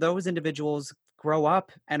some of those individuals grow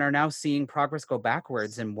up and are now seeing progress go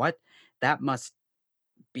backwards, and what that must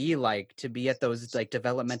be like to be at those like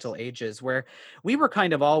developmental ages where we were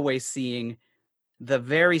kind of always seeing the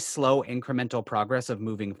very slow incremental progress of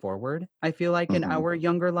moving forward, I feel like, in our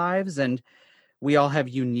younger lives. And we all have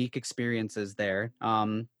unique experiences there.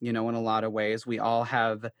 In a lot of ways, we all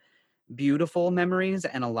have beautiful memories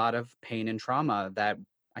and a lot of pain and trauma that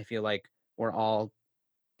I feel like we're all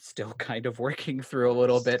still kind of working through a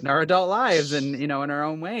little bit in our adult lives, and in our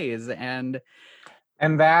own ways. And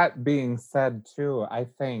that being said too, I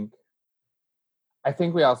think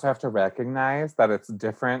we also have to recognize that it's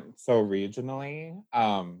different so regionally.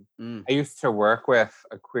 I used to work with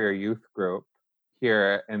a queer youth group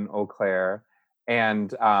here in Eau Claire,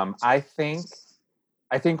 and I think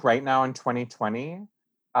right now in 2020,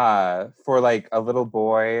 for like a little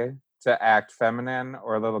boy to act feminine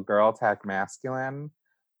or a little girl to act masculine,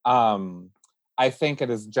 I think it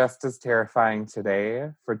is just as terrifying today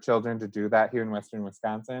for children to do that here in Western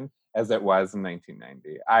Wisconsin as it was in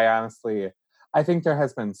 1990. I think there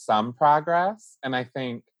has been some progress, and I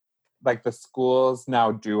think like the schools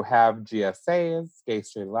now do have GSAs, gay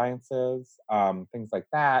straight alliances, things like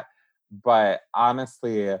that. But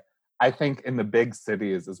honestly, I think in the big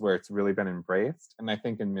cities is where it's really been embraced. And I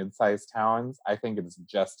think in mid-sized towns, I think it's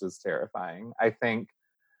just as terrifying. I think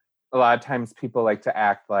a lot of times people like to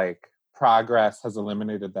act like progress has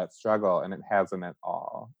eliminated that struggle, and it hasn't at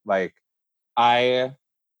all. Like I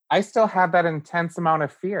still have that intense amount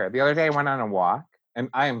of fear. The other day I went on a walk, and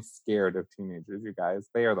I am scared of teenagers, you guys.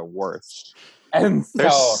 They are the worst. And they're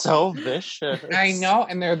so vicious. I know.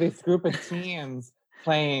 And they're this group of teens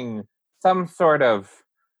playing some sort of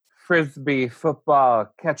frisbee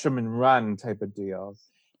football, catch 'em and run type of deal.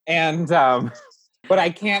 And but I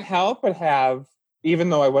can't help but have, even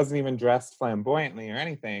though I wasn't even dressed flamboyantly or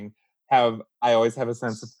anything, I always have a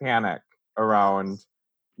sense of panic around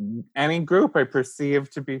any group I perceive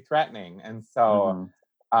to be threatening. And so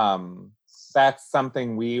that's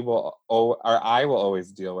something I will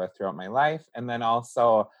always deal with throughout my life. And then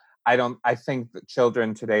also, I think that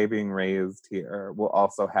children today being raised here will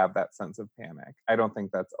also have that sense of panic. I don't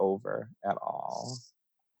think that's over at all.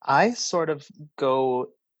 I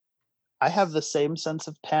have the same sense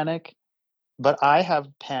of panic, but I have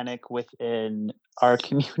panic within our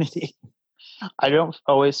community. I don't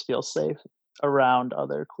always feel safe around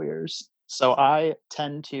other queers. So I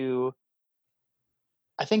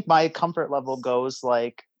think my comfort level goes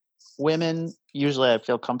like women. Usually I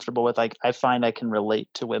feel comfortable with, like, I find I can relate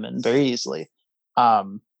to women very easily.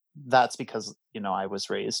 That's because, I was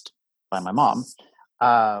raised by my mom.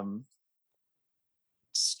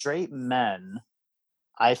 Straight men,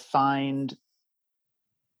 I find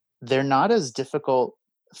they're not as difficult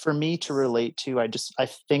for me to relate to. I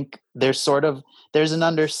think there's an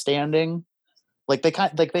understanding, like they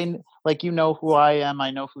who I am,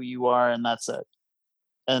 I know who you are, and that's it.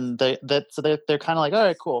 And they're kind of like, all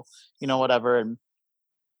right, cool, whatever. And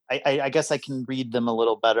I guess I can read them a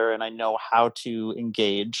little better, and I know how to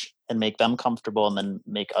engage and make them comfortable, and then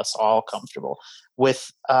make us all comfortable.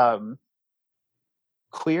 With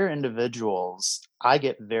queer individuals, I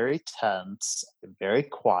get very tense, very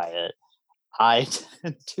quiet. I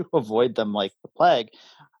tend to avoid them like the plague.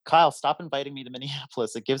 Kyle, stop inviting me to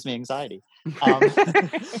Minneapolis. It gives me anxiety.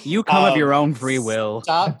 You come of your own free will.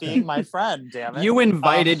 Stop being my friend, damn it. You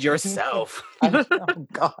invited yourself. Oh,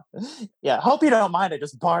 God. Yeah, hope you don't mind. I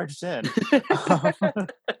just barged in.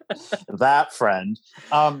 That friend.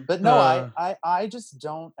 But no, I just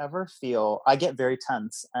don't ever feel, I get very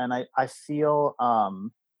tense, and I feel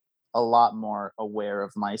a lot more aware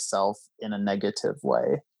of myself in a negative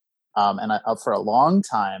way. And for a long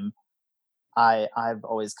time, I've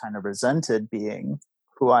always kind of resented being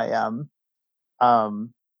who I am.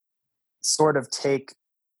 Sort of take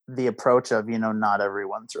the approach of, not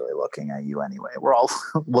everyone's really looking at you anyway. We're all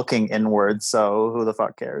looking inward, so who the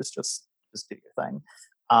fuck cares? Just do your thing.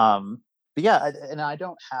 But yeah, and I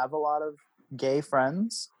don't have a lot of gay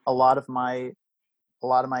friends. A lot of my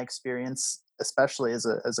experience, especially as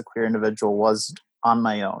a queer individual, was on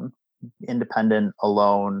my own, independent,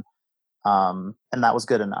 alone, and that was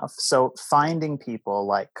good enough. So finding people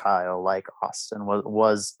like Kyle, like Austin,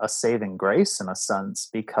 was a saving grace in a sense,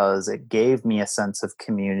 because it gave me a sense of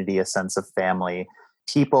community, a sense of family,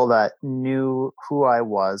 people that knew who I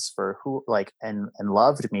was for who, like, and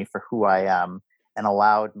loved me for who I am, and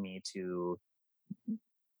allowed me to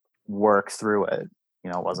work through it.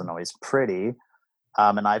 It wasn't always pretty.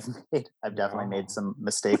 And I've definitely made some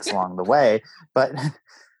mistakes along the way, but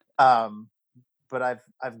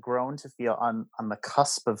I've grown to feel on the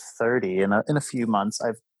cusp of 30 in a few months.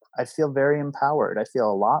 I feel very empowered. I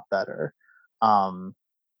feel a lot better.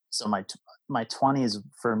 So my 20s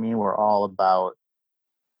for me were all about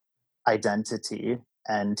identity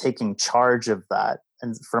and taking charge of that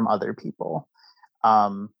and from other people.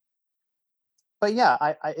 But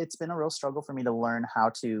yeah, it's been a real struggle for me to learn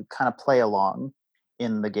how to kind of play along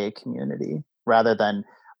in the gay community, rather than,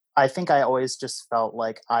 I think I always just felt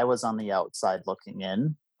like I was on the outside looking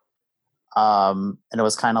in. And it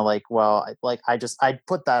was kind of like, well, I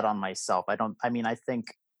put that on myself. I think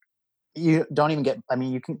you don't even don't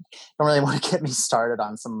really want to get me started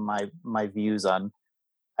on some of my views on,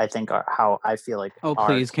 I think, how I feel like. Oh,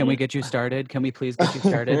 please, can we get you started? Can we please get you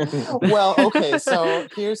started? Well, okay, so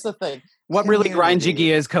here's the thing. What really grinds your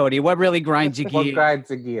gears, Cody? What really grinds your gears? What grinds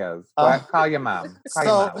your gears? Call your mom. Call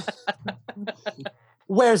your mom.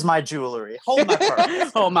 Where's my jewelry? Hold my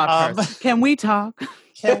purse. Hold my purse. Can we talk?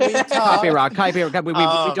 Can we talk? Copyright. We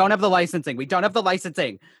don't have the licensing. We don't have the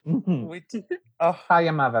licensing. Call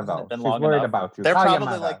your mother, though. She's worried about you. They're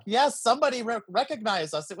probably like, yes, somebody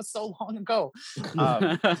recognized us. It was so long ago.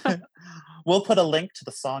 We'll put a link to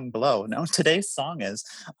the song below. No, today's song is.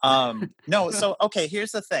 No, so, okay,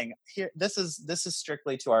 here's the thing. This is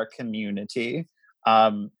strictly to our community.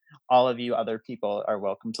 All of you other people are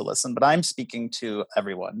welcome to listen, but I'm speaking to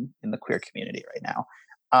everyone in the queer community right now.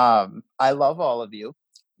 I love all of you,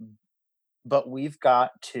 but we've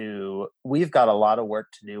got a lot of work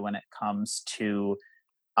to do when it comes to,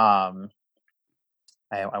 I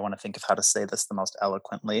want to think of how to say this the most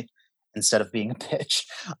eloquently instead of being a bitch.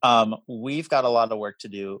 We've got a lot of work to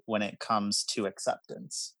do when it comes to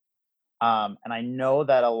acceptance. And I know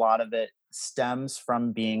that a lot of it stems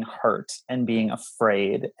from being hurt and being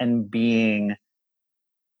afraid and being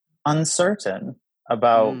uncertain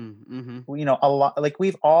about, a lot. Like,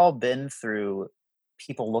 we've all been through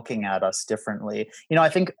people looking at us differently. I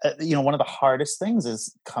think, one of the hardest things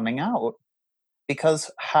is coming out, because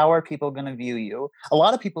how are people going to view you? A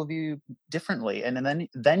lot of people view you differently. And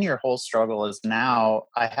then your whole struggle is, now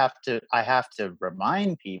I have to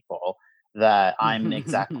remind people that I'm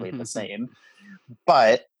exactly the same.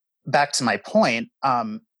 But back to my point,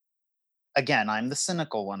 again, I'm the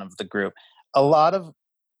cynical one of the group. A lot of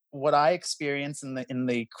what I experience in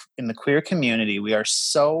the queer community, we are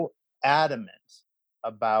so adamant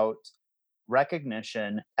about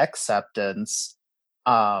recognition, acceptance,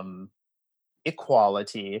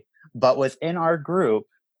 equality, but within our group,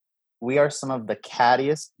 we are some of the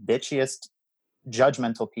cattiest, bitchiest,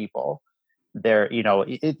 judgmental people. They're,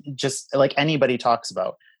 it just, like, anybody talks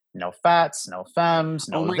about, no fats, no femmes,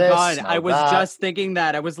 no. Oh my this, God, no I was that. just thinking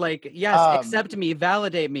that. I was like, yes, accept me,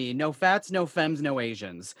 validate me. No fats, no femmes, no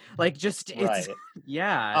Asians. Like, just, it's, right.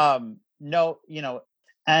 Yeah. No,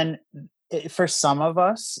 and for some of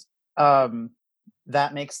us,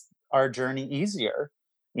 that makes our journey easier.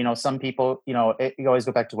 Some people, you always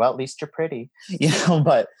go back to, well, at least you're pretty,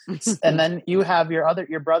 but, and then you have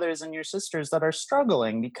your brothers and your sisters that are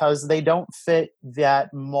struggling because they don't fit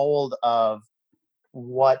that mold of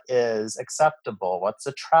what is acceptable, what's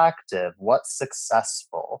attractive, what's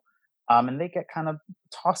successful. And they get kind of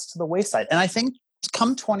tossed to the wayside. And I think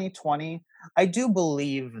come 2020, I do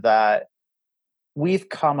believe that we've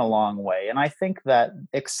come a long way. And I think that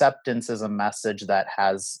acceptance is a message that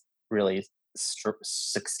has really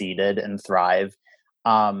succeeded and thrive.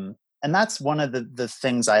 And that's one of the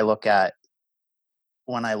things I look at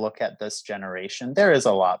when I look at this generation. There is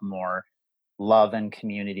a lot more love and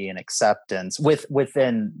community and acceptance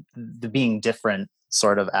within the being different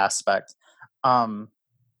sort of aspect.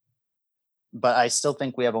 but I still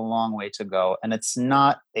think we have a long way to go. And it's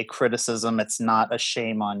not a criticism. It's not a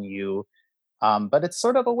shame on you. But it's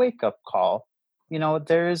sort of a wake up call. You know,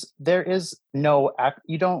 there is no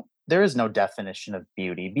there is no definition of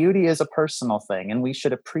beauty. Beauty is a personal thing, and we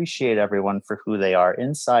should appreciate everyone for who they are,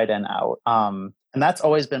 inside and out. And that's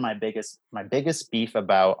always been my biggest beef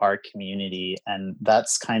about our community, and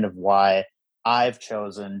that's kind of why I've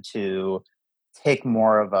chosen to take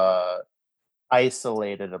more of a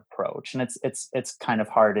isolated approach. And it's kind of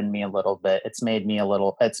hardened me a little bit. It's made me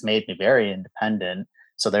very independent.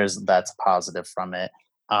 So that's positive from it.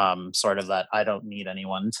 Sort of that I don't need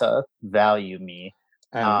anyone to value me.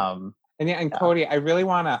 And Cody, I really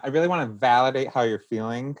wanna validate how you're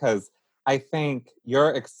feeling, because I think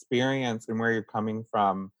your experience and where you're coming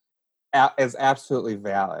from is absolutely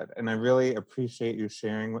valid, and I really appreciate you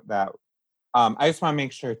sharing with that. I just want to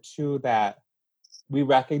make sure too that we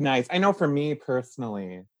recognize. I know for me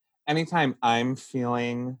personally, anytime I'm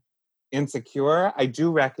feeling insecure, I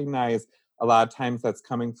do recognize a lot of times that's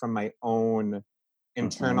coming from my own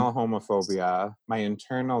internal homophobia, my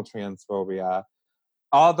internal transphobia,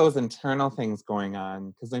 all those internal things going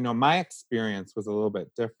on, because I know my experience was a little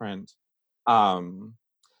bit different.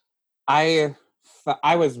 I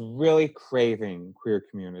was really craving queer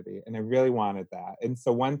community, and I really wanted that. And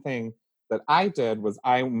so one thing that I did was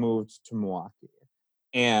I moved to Milwaukee,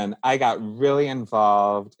 and I got really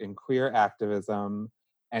involved in queer activism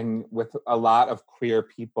and with a lot of queer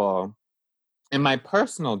people. In my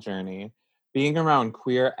personal journey, being around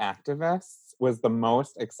queer activists was the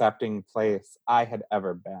most accepting place I had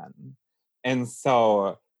ever been. And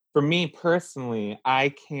so for me personally, I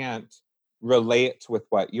can't relate with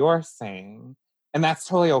what you're saying. And that's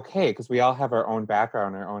totally okay, because we all have our own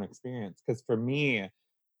background, our own experience. Because for me,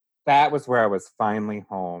 that was where I was finally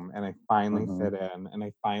home, and I finally fit in, and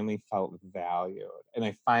I finally felt valued, and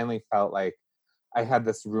I finally felt like I had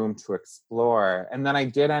this room to explore. And then I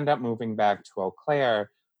did end up moving back to Eau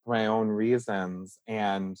Claire for my own reasons,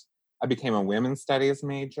 and I became a women's studies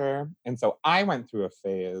major. And so I went through a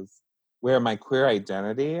phase where my queer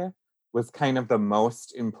identity was kind of the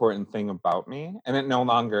most important thing about me, and it no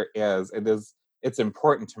longer is. It's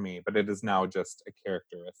important to me, but it is now just a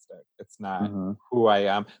characteristic. It's not who I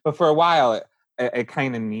am. But for a while, it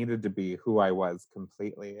kind of needed to be who I was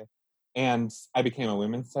completely. And I became a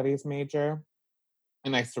women's studies major,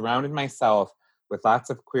 and I surrounded myself with lots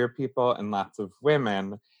of queer people and lots of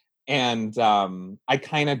women. And I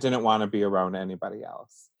kind of didn't want to be around anybody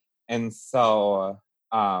else. And so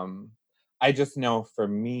I just know for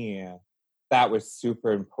me, that was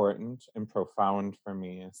super important and profound for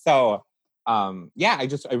me. So yeah,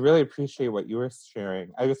 I really appreciate what you were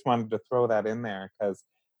sharing. I just wanted to throw that in there because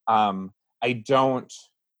I don't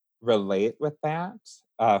relate with that.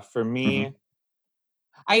 For me,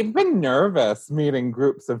 I've been nervous meeting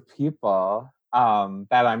groups of people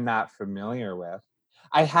that I'm not familiar with.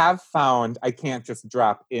 I have found I can't just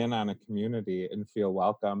drop in on a community and feel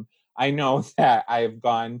welcome. I know that I've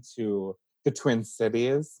gone to the Twin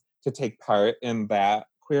Cities to take part in that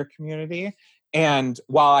queer community. And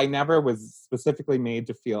while I never was specifically made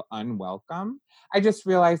to feel unwelcome, I just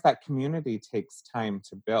realized that community takes time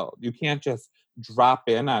to build. You can't just drop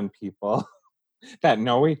in on people that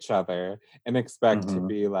know each other and expect to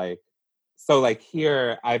be like, so like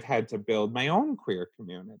here I've had to build my own queer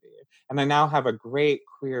community, and I now have a great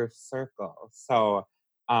queer circle. So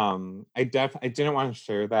I didn't want to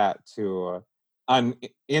share that to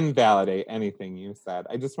invalidate anything you said.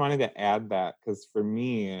 I just wanted to add that because for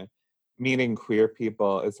me, meeting queer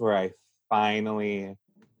people is where I finally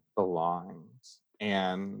belonged.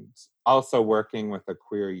 And also working with a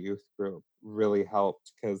queer youth group really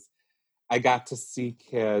helped because I got to see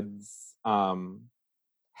kids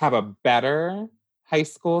have a better high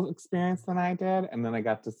school experience than I did. And then I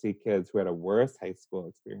got to see kids who had a worse high school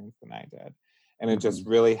experience than I did. And it just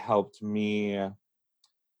really helped me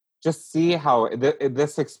just see how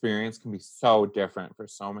this experience can be so different for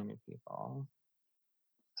so many people.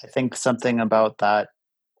 I think something about that,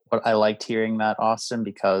 what I liked hearing that, Austin,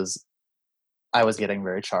 because I was getting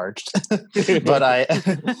very charged.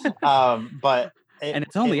 but and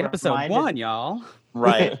it's only episode 1, y'all.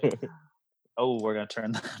 Right. Oh, we're going to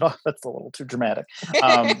turn that off. That's a little too dramatic.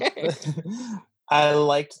 I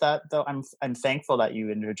liked that, though. I'm thankful that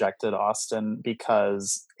you interjected, Austin,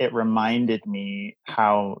 because it reminded me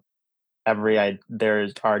how there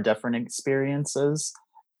are different experiences.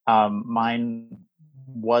 Mine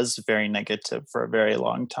was very negative for a very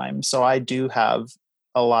long time. So I do have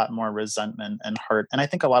a lot more resentment and hurt. And I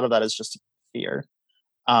think a lot of that is just fear.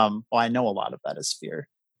 Well, I know a lot of that is fear.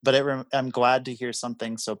 But I'm glad to hear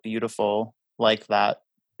something so beautiful like that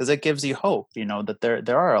because it gives you hope, you know, that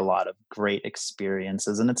there are a lot of great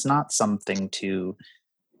experiences, and it's not something to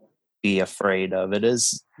be afraid of. It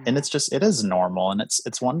is, and it's just, it is normal, and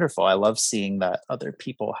it's wonderful. I love seeing that other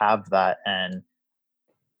people have that. And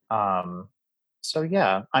um so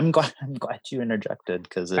yeah, I'm glad you interjected,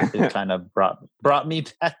 because it kind of brought me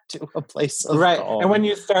back to a place of Right. calm. And when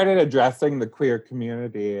you started addressing the queer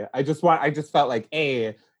community, I just felt like,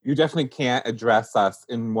 A, you definitely can't address us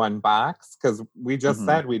in one box, because we just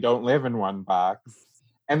said we don't live in one box.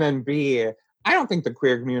 And then B, I don't think the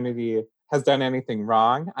queer community has done anything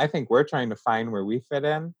wrong. I think we're trying to find where we fit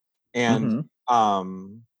in. And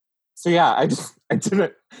so yeah, I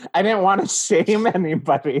didn't want to shame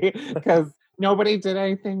anybody, because nobody did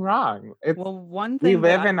anything wrong. Well, one we thing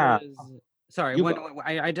live that in I a was sorry, you one go.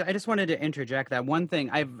 I just wanted to interject that one thing.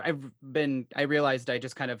 I realized I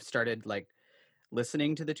just kind of started like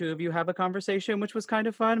listening to the two of you have a conversation, which was kind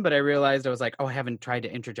of fun, but I realized I was like, oh, I haven't tried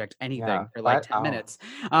to interject anything for like 10 minutes.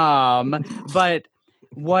 But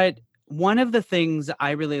one of the things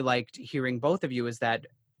I really liked hearing both of you is that,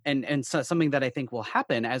 and so something that I think will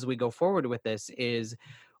happen as we go forward with this is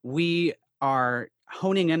we are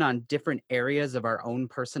honing in on different areas of our own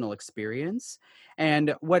personal experience.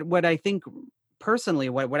 And what I think personally,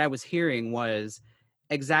 what I was hearing was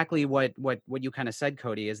exactly what you kind of said,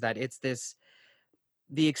 Cody, is that it's this,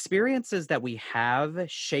 the experiences that we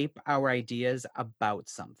have shape our ideas about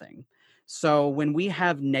something. So when we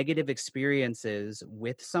have negative experiences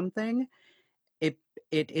with something, it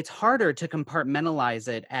it's harder to compartmentalize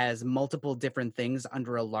it as multiple different things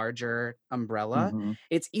under a larger umbrella.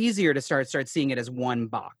 It's easier to start seeing it as one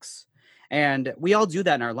box. And we all do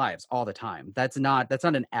that in our lives all the time. That's not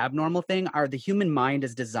an abnormal thing. The human mind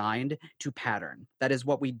is designed to pattern. That is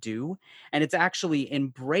what we do. And it's actually in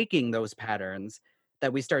breaking those patterns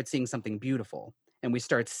that we start seeing something beautiful, and we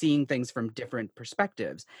start seeing things from different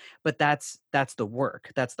perspectives. But that's the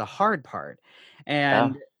work. That's the hard part.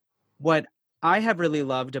 And what I have really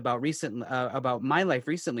loved about about my life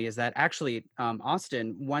recently is that actually,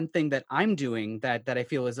 Austin, one thing that I'm doing that I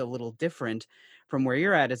feel is a little different from where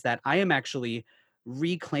you're at is that I am actually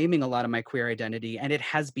reclaiming a lot of my queer identity, and it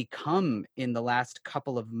has become in the last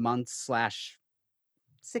couple of months slash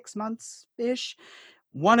 6 months ish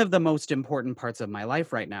one of the most important parts of my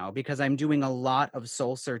life right now, because I'm doing a lot of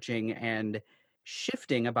soul searching and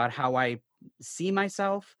shifting about how I see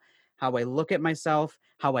myself, how I look at myself,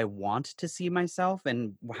 how I want to see myself,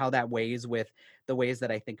 and how that weighs with the ways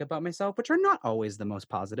that I think about myself, which are not always the most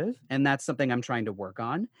positive. And that's something I'm trying to work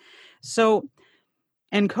on. So,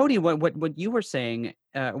 and Cody, what you were saying,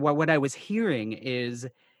 what I was hearing is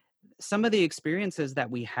some of the experiences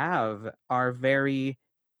that we have are very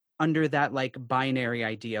under that like binary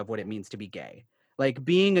idea of what it means to be gay. Like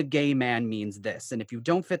being a gay man means this, and if you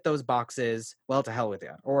don't fit those boxes, well, to hell with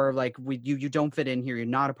you. Or like you don't fit in here, you're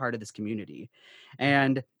not a part of this community.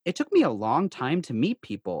 And it took me a long time to meet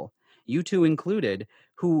people, you two included,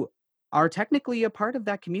 who are technically a part of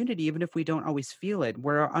that community, even if we don't always feel it.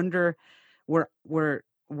 We're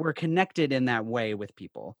connected in that way with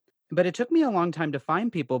people. But it took me a long time to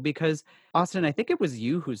find people because, Austin, I think it was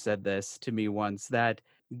you who said this to me once, that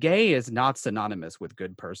gay is not synonymous with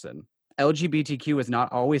good person. LGBTQ is not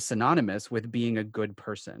always synonymous with being a good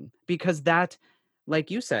person, because that, like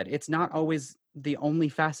you said, it's not always the only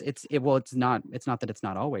facet. It's not that it's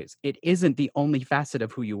not always. It isn't the only facet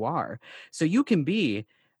of who you are. So you can be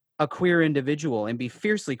a queer individual and be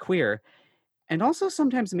fiercely queer, and also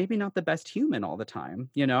sometimes maybe not the best human all the time,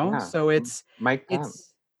 you know? Yeah. So Mike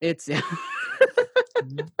Pence. it's the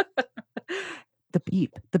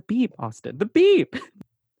beep, Austin, the beep.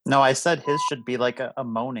 No, I said his should be like a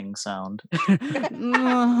moaning sound. I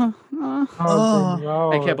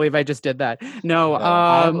can't believe I just did that. No,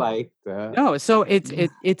 I liked it. no. So it's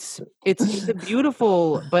a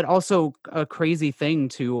beautiful but also a crazy thing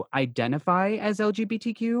to identify as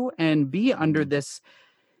LGBTQ and be under this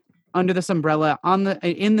umbrella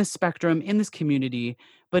in this spectrum, in this community,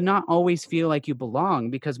 but not always feel like you belong.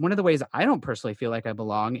 Because one of the ways I don't personally feel like I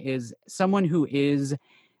belong is someone who is,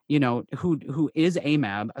 who is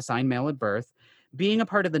AMAB, assigned male at birth. Being a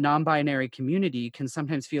part of the non-binary community can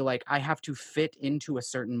sometimes feel like I have to fit into a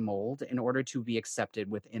certain mold in order to be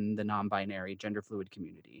accepted within the non-binary gender fluid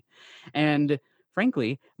community. And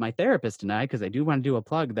frankly, my therapist and I, because I do want to do a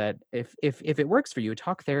plug that if it works for you,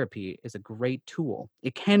 talk therapy is a great tool.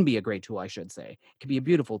 It can be a great tool, I should say. It can be a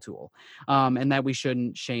beautiful tool, and that we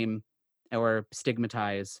shouldn't shame or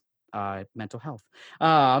stigmatize mental health.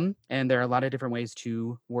 And there are a lot of different ways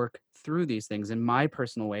to work through these things. And my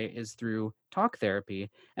personal way is through talk therapy.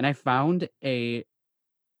 And I found a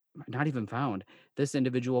not even found. This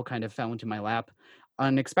individual kind of fell into my lap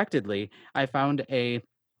unexpectedly. I found a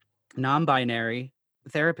non-binary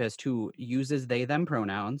therapist who uses they them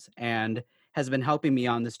pronouns and has been helping me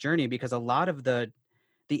on this journey, because a lot of the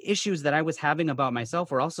issues that I was having about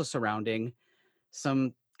myself were also surrounding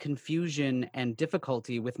some confusion and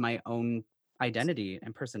difficulty with my own identity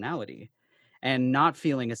and personality, and not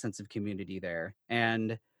feeling a sense of community there.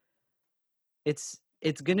 And it's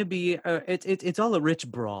going to be it's all a rich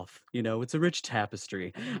broth, you know, it's a rich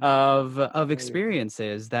tapestry of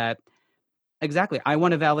experiences that, exactly, I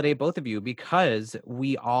want to validate both of you, because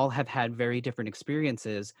we all have had very different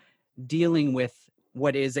experiences dealing with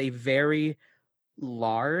what is a very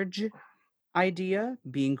large idea,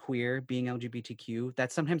 being queer, being LGBTQ,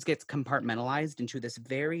 that sometimes gets compartmentalized into this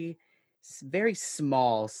very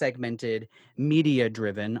small, segmented, media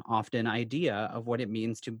driven, often, idea of what it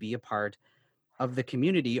means to be a part of the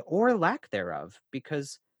community, or lack thereof.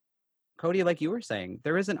 Because, Cody, like you were saying,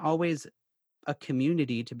 there isn't always a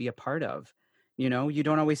community to be a part of. You know, you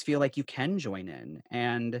don't always feel like you can join in.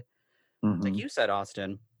 And like you said,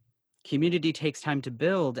 Austin, community takes time to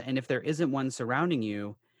build. And if there isn't one surrounding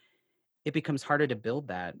you, it becomes harder to build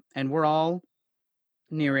that. And we're all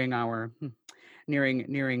nearing our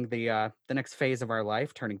nearing the next phase of our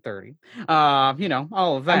life, turning 30. You know,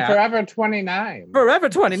 all of I'm that. forever 29. Forever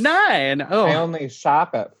 29. Oh, I only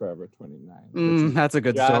shop at Forever 29. That's a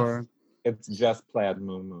good store. It's just plaid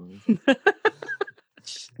moo.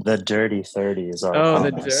 The dirty 30s are Oh, the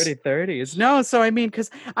upon us. dirty 30s. No, so I mean, because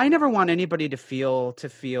I never want anybody to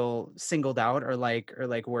feel singled out, or like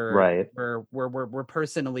we're Right. we're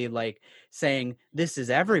personally like saying this is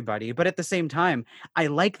everybody. But at the same time, I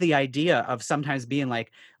like the idea of sometimes being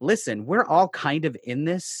like, listen, we're all kind of in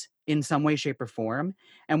this in some way, shape, or form,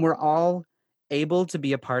 and we're all able to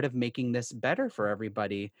be a part of making this better for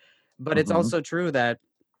everybody. But it's also true that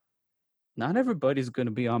not everybody's going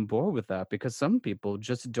to be on board with that, because some people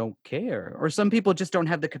just don't care, or some people just don't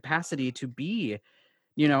have the capacity to be,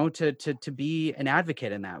 you know, to be an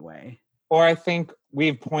advocate in that way. Or I think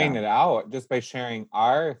we've pointed out, just by sharing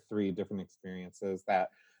our 3 different experiences, that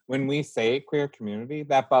when we say queer community,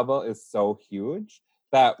 that bubble is so huge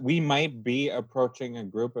that we might be approaching a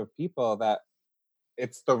group of people that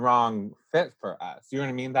it's the wrong fit for us. You know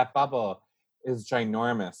what I mean? That bubble is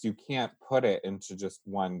ginormous. You can't put it into just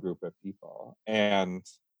one group of people. And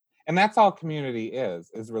that's all community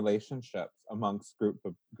is relationships amongst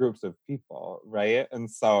groups of people, right? And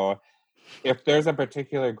so if there's a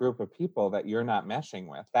particular group of people that you're not meshing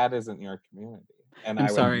with, that isn't your community. And I'm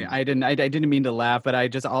sorry, I didn't mean to laugh, but I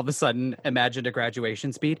just all of a sudden imagined a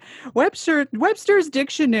graduation speech. Webster's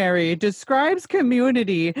dictionary describes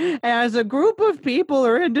community as a group of people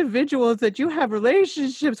or individuals that you have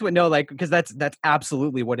relationships with. No, like, because that's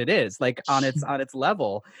absolutely what it is. Like on its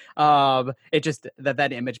level. It just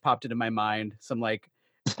that image popped into my mind. Some like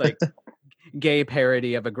gay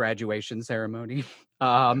parody of a graduation ceremony.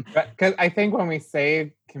 Because I think when we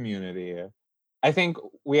say community, I think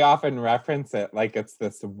we often reference it like it's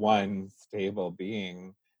this one stable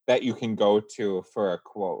being that you can go to for a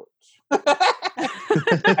quote.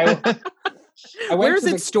 Where's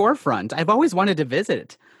its storefront? I've always wanted to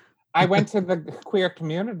visit. I went to the queer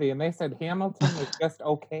community and they said Hamilton is just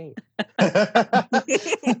okay.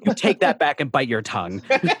 You take that back and bite your tongue.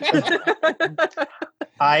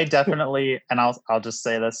 I definitely, and I'll just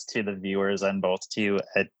say this to the viewers and both to you.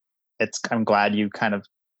 I'm glad you kind of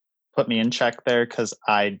put me in check there, because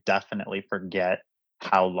I definitely forget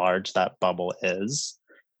how large that bubble is.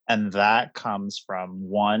 And that comes from,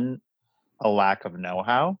 one, a lack of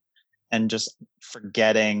know-how, and just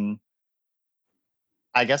forgetting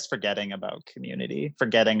about community,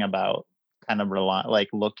 forgetting about kind of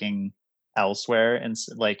looking elsewhere. And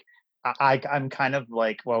like, I'm kind of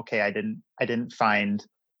like, well, okay, I didn't find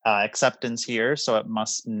acceptance here, so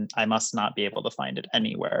I must not be able to find it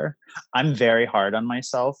anywhere. I'm very hard on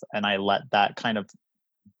myself, and I let that kind of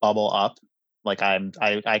bubble up. Like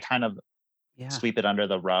I kind of sweep it under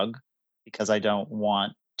the rug, because I don't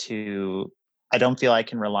feel I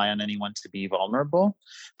can rely on anyone to be vulnerable.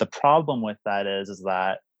 The problem with that is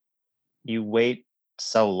that you wait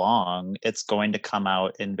so long, it's going to come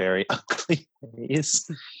out in very ugly ways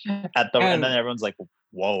and then everyone's like,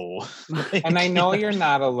 whoa. And I know you're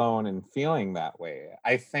not alone in feeling that way.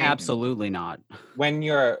 I think absolutely not. When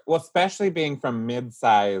you're, especially being from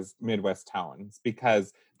mid-sized Midwest towns,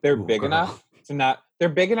 because they're big enough to not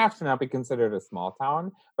be considered a small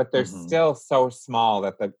town, but they're still so small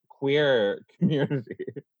that the queer community,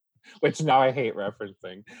 which now I hate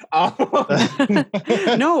referencing.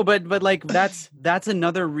 No, but like that's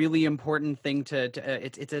another really important thing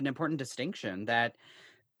it's an important distinction, that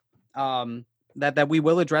that we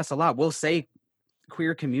will address a lot. We'll say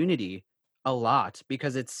queer community a lot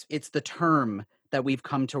because it's the term that we've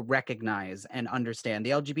come to recognize and understand. The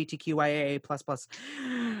LGBTQIA plus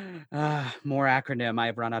more acronym.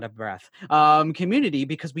 I've run out of breath. Community,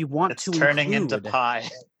 because we want It's to turning include. into pie.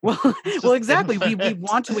 Well, exactly. We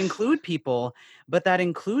want to include people, but that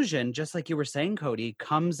inclusion, just like you were saying, Cody,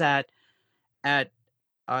 comes at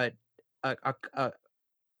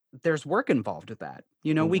there's work involved with that.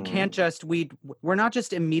 You know, we can't just we're not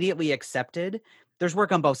just immediately accepted. There's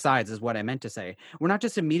work on both sides is what I meant to say. We're not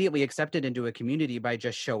just immediately accepted into a community by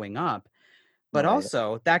just showing up, but Right.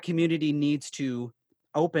 also that community needs to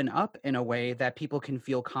open up in a way that people can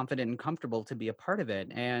feel confident and comfortable to be a part of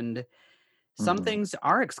it. And some things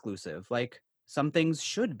are exclusive, like some things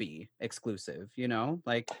should be exclusive, you know,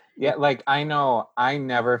 like Yeah, like I know I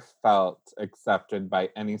never felt accepted by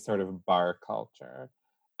any sort of bar culture.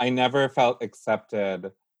 I never felt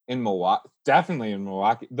accepted in Milwaukee, definitely in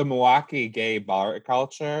Milwaukee. The Milwaukee gay bar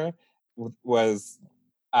culture was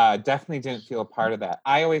definitely didn't feel a part of that.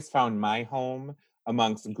 I always found my home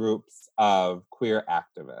amongst groups of queer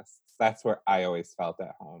activists. That's where I always felt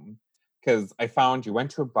at home. Because I found you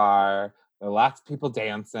went to a bar, there were lots of people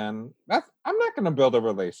dancing. I'm not going to build a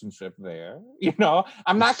relationship there. You know,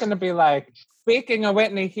 I'm not going to be like, speaking of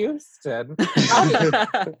Whitney Houston,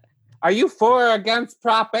 are you for or against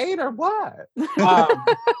Prop 8 or what?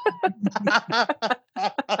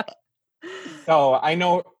 So I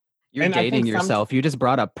know. You're dating yourself. You just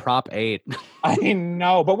brought up Prop 8. I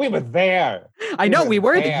know, but we were there. I know we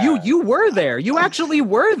were there. You were there. You actually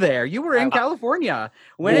were there. You were in California.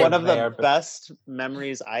 One of the best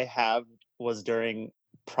memories I have was during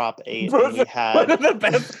Prop 8. And we had one of the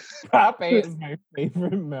best. Prop 8 is my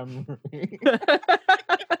favorite memory.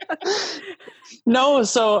 No,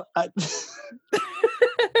 so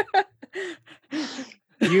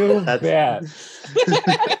you bet.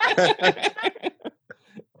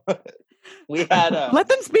 We had let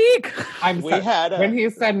them speak. When he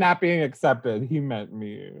said not being accepted, he meant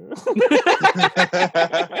me.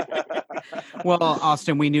 Well,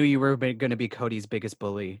 Austin, we knew you were going to be Cody's biggest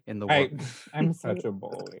bully in the world. I'm such a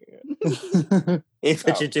bully.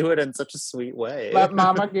 But you do it in such a sweet way. Let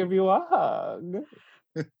Mama give you a hug.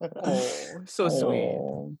 Oh, so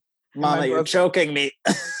sweet. Mama, you're choking me.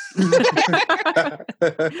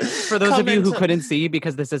 For those of you who couldn't see,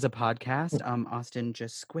 because this is a podcast, Austin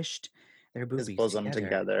just squished their boobies his bosom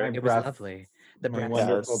together. It was lovely. The breath.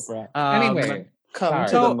 Wonderful breath. Anyway, come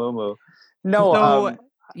to the moo-moo. No,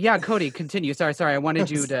 yeah, Cody, continue. Sorry, I wanted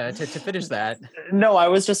you to finish that. No, I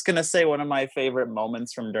was just gonna say one of my favorite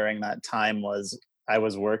moments from during that time was I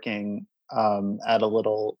was working at a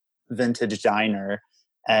little vintage diner,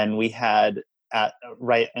 and we had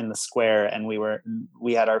right in the square, and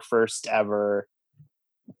we had our first ever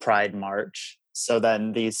Pride March. So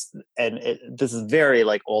then this is very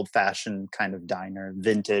like old fashioned kind of diner,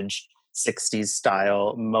 vintage 60s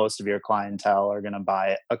style. Most of your clientele are going to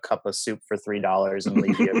buy a cup of soup for $3 and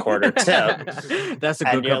leave you a quarter tip. That's a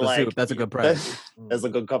good cup of soup. That's a good price. That's a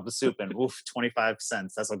good cup of soup, and 25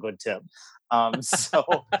 cents. That's a good tip.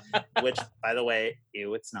 Which, by the way,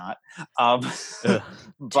 it's not.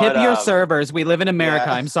 Tip your servers. We live in America.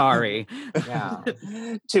 Yeah. I'm sorry. Yeah.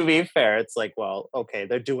 To be fair, it's like, well, okay,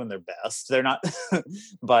 they're doing their best. They're not,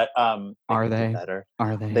 but are they better?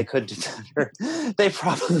 Are they? They could do better. They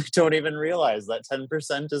probably don't even realize that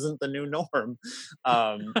 10% isn't the new norm.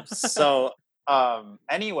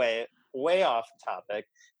 Anyway, way off topic.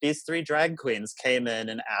 These 3 drag queens came in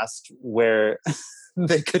and asked where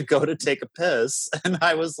they could go to take a piss, and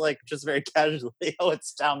I was like, just very casually, "Oh,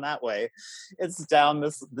 it's down that way. It's down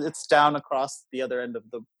across the other end of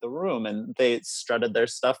the room." And they strutted their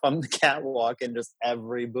stuff on the catwalk in just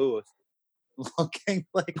every booth, looking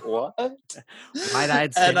like, what?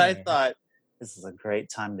 Wide-eyed and I thought, this is a great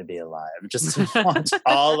time to be alive, just to watch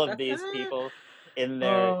all of these people in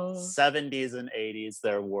their 70s and 80s.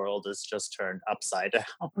 Their world is just turned upside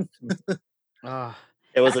down.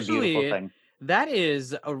 It was a beautiful thing. That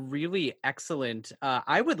is a really excellent.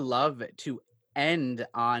 I would love to end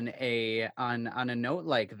on a note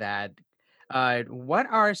like that. What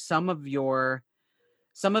are some of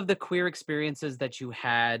the queer experiences that you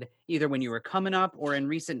had, either when you were coming up or in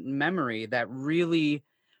recent memory, that really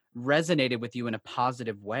resonated with you in a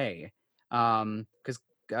positive way? Because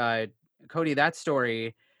Cody, that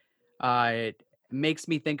story makes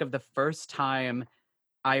me think of the first time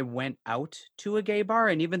I went out to a gay bar.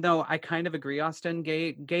 And even though I kind of agree, Austin,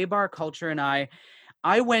 gay bar culture, and I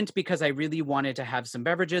went because I really wanted to have some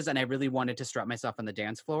beverages and I really wanted to strut myself on the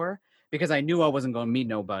dance floor, because I knew I wasn't going to meet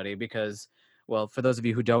nobody, because well, for those of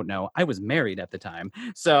you who don't know, I was married at the time.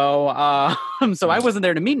 So so I wasn't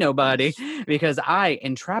there to meet nobody because I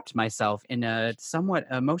entrapped myself in a somewhat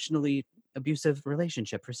emotionally abusive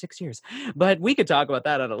relationship for 6 years. But we could talk about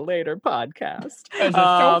that on a later podcast. Because it's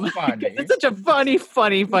so funny. It's such a funny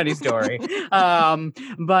story.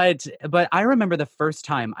 But I remember the first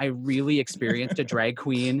time I really experienced a drag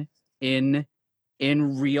queen in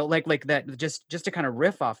real, like that, just to kind of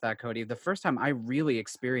riff off that, Cody, the first time I really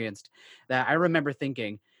experienced that, I remember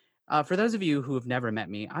thinking, for those of you who have never met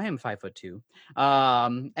me, I am 5'2".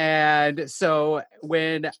 And so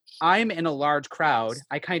when I'm in a large crowd,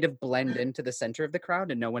 I kind of blend into the center of the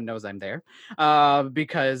crowd and no one knows I'm there,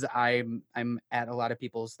 because I'm at a lot of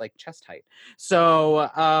people's like chest height. So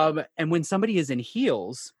and when somebody is in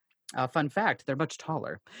heels, fun fact, they're much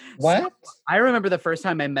taller. What? So I remember the first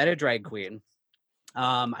time I met a drag queen.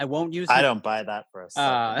 I won't use. I don't buy that for a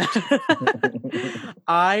second.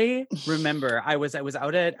 I remember I was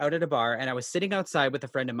out at a bar and I was sitting outside with a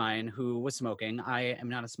friend of mine who was smoking. I am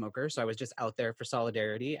not a smoker, so I was just out there for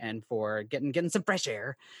solidarity and for getting some fresh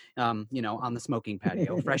air, on the smoking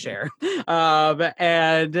patio, fresh air.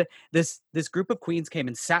 And this group of queens came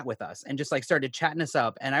and sat with us and just like started chatting us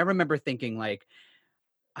up. And I remember thinking like,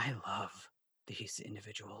 I love these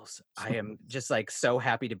individuals. I am just like so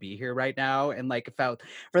happy to be here right now. And like felt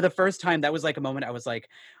for the first time, that was like a moment I was like,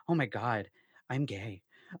 oh my God, I'm gay.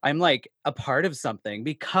 I'm like a part of something,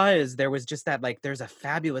 because there was just that, like, there's a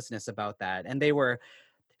fabulousness about that. And they were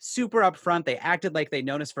super upfront. They acted like they'd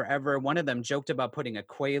known us forever. One of them joked about putting a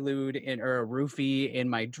Quaalude in, or a roofie in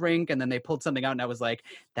my drink. And then they pulled something out and I was like,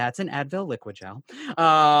 that's an Advil liquid gel.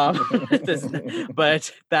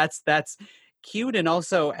 But that's cute. And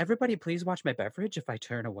also, everybody please watch my beverage if I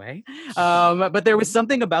turn away. But there was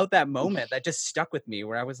something about that moment that just stuck with me,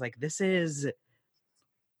 where I was like, this is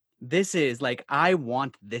like, I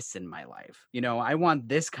want this in my life. I want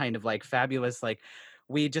this kind of like fabulous, like,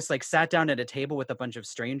 we just like sat down at a table with a bunch of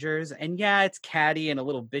strangers, and yeah, it's catty and a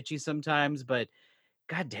little bitchy sometimes, but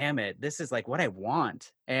God damn it, this is like what I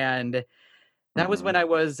want. And that was when I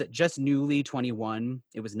was just newly 21.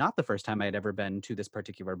 It was not the first time I had ever been to this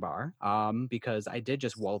particular bar, because I did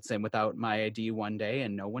just waltz in without my ID one day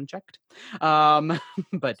and no one checked.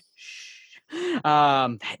 But shh.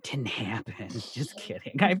 That didn't happen. Just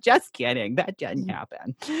kidding. I'm just kidding. That didn't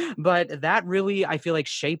happen. But that really, I feel like,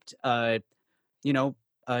 shaped a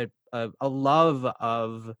love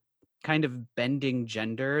of kind of bending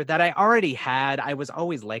gender that I already had. I was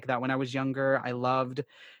always like that when I was younger. I loved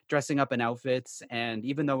dressing up in outfits, and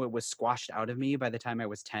even though it was squashed out of me by the time I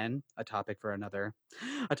was 10, a topic for another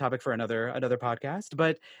podcast.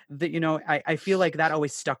 But I feel like that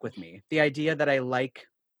always stuck with me. The idea that I like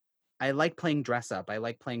playing dress up. I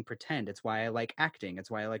like playing pretend. It's why I like acting.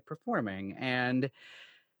 It's why I like performing. And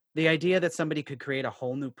the idea that somebody could create a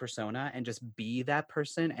whole new persona and just be that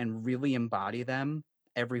person and really embody them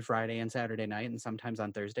every Friday and Saturday night, and sometimes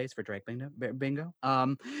on Thursdays for drag bingo.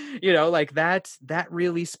 Like that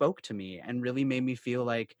really spoke to me and really made me feel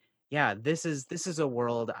like, yeah, this is a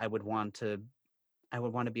world I would want to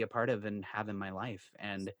be a part of and have in my life.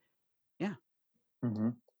 And yeah. Mm-hmm.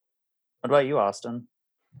 What about you, Austin?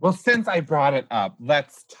 Well, since I brought it up,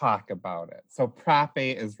 let's talk about it. So Prop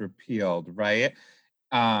A is repealed, right?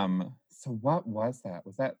 So what was that?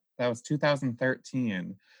 That was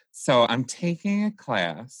 2013. So I'm taking a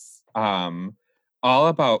class all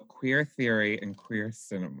about queer theory and queer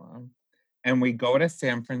cinema. And we go to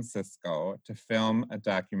San Francisco to film a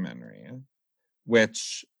documentary,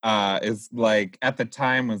 which is like, at the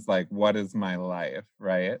time was like, what is my life,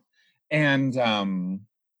 right? And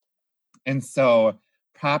so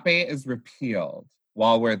Prop A is repealed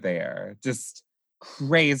while we're there. Just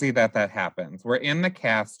crazy that happens. We're in the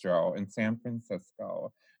Castro in San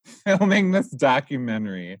Francisco filming this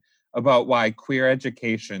documentary about why queer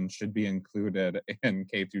education should be included in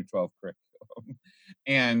K-12 curriculum.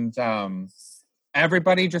 And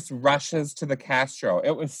everybody just rushes to the Castro.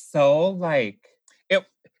 It was so like,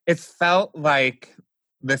 it felt like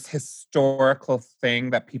this historical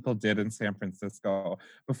thing that people did in San Francisco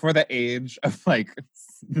before the age of, like,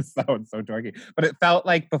 this sounds so dorky, but it felt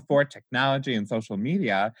like before technology and social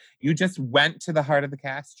media, you just went to the heart of the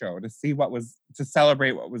Castro to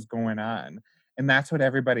celebrate what was going on. And that's what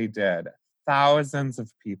everybody did. Thousands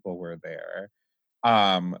of people were there.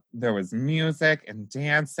 There was music and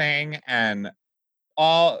dancing and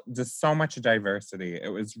just so much diversity. It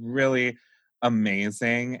was really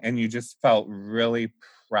amazing, and you just felt really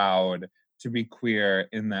proud to be queer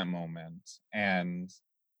in that moment. And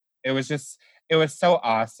it was so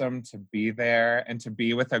awesome to be there and to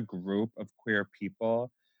be with a group of queer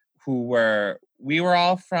people we were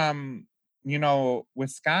all from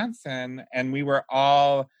Wisconsin, and we were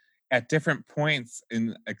all at different points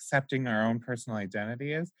in accepting our own personal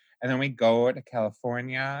identities. And then we go to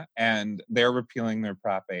California, and they're repealing their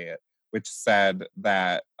Prop 8, which said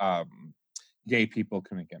that gay people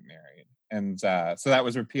couldn't get married. And so that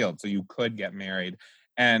was repealed. So you could get married.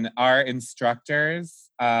 And our instructors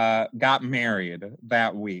got married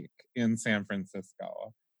that week in San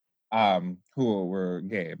Francisco, who were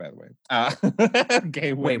gay, by the way.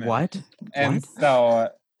 Gay women. Wait, what? And What? so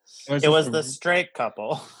It was the straight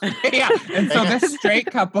couple. yeah. And so this straight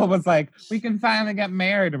couple was like, we can finally get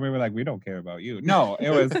married. And we were like, we don't care about you. No, it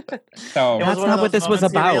was so. It was That's one not of what those this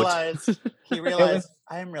was moments about. He realized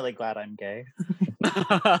I'm really glad I'm gay.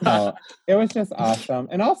 No, it was just awesome.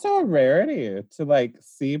 And also a rarity to like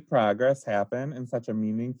see progress happen in such a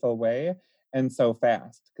meaningful way and so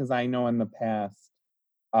fast. Because I know in the past,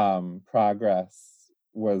 progress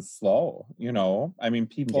was slow, I mean,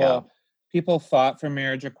 people fought for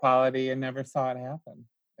marriage equality and never saw it happen.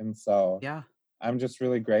 And so Yeah. I'm just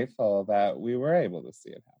really grateful that we were able to see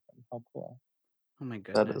it happen. How cool. Oh my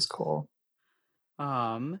goodness. That is cool.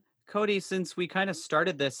 Cody, since we kind of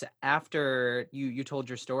started this after you told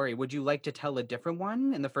your story, would you like to tell a different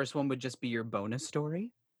one? And the first one would just be your bonus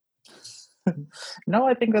story? No,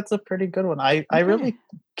 I think that's a pretty good one. I really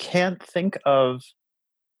can't think of.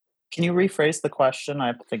 Can you rephrase the question? I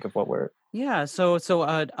have to think of what we're. Yeah. So a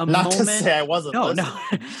Not moment. to say I wasn't. No.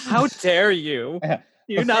 How dare you?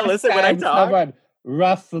 You not listen when I talk. Someone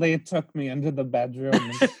roughly took me into the bedroom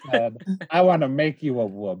and said, "I want to make you a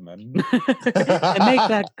woman and make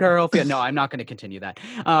that girl feel." No, I'm not going to continue that.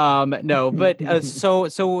 No, but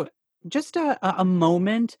so just a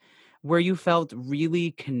moment where you felt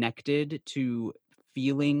really connected to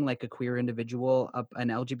feeling like a queer individual, an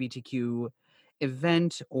LGBTQ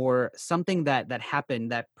event, or something that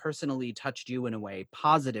happened that personally touched you in a way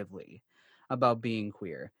positively about being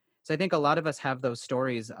queer. So I think a lot of us have those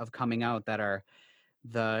stories of coming out that are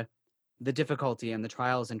the difficulty and the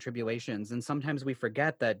trials and tribulations, and sometimes we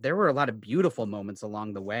forget that there were a lot of beautiful moments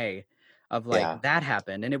along the way of like that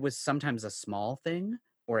happened, and it was sometimes a small thing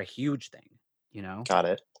or a huge thing. Got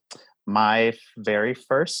it. My very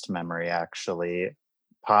first memory, actually,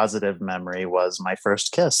 positive memory, was my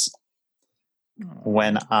first kiss.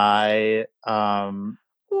 When I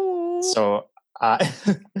so I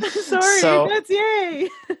sorry, that's yay.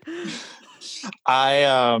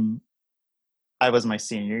 I was my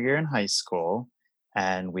senior year in high school,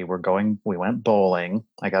 and we went bowling.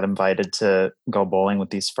 I got invited to go bowling with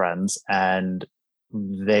these friends, and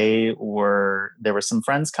there were some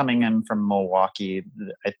friends coming in from Milwaukee.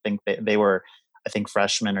 I think they were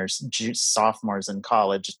freshmen or sophomores in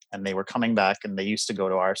college, and they were coming back, and they used to go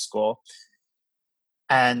to our school.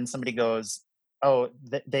 And somebody goes, "Oh,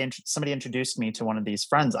 somebody introduced me to one of these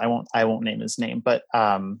friends. I won't name his name, but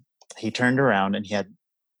he turned around and he had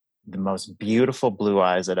the most beautiful blue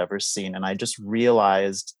eyes I'd ever seen." And I just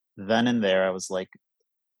realized then and there, I was like,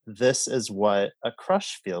 this is what a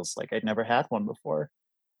crush feels like. I'd never had one before.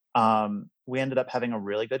 We ended up having a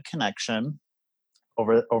really good connection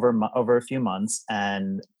over a few months.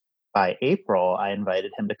 And by April, I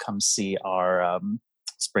invited him to come see our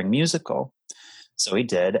spring musical. So he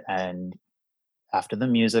did. And after the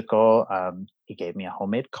musical, he gave me a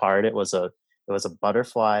homemade card. It was a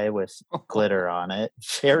butterfly with glitter on it.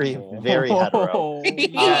 Very, very hetero.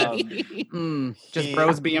 Just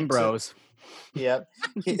bros being bros. Yep.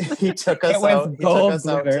 He took us it was out. Gold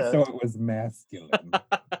glitter, so it was masculine.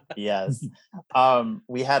 Yes.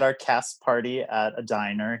 We had our cast party at a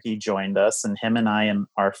diner. He joined us, and him and I and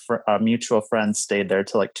our mutual friends stayed there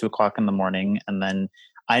till like 2:00 in the morning. And then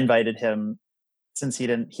I invited him, since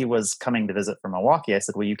he was coming to visit from Milwaukee. I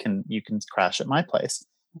said, well, you can crash at my place.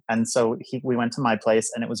 And so we went to my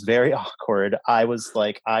place, and it was very awkward. I was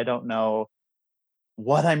like, I don't know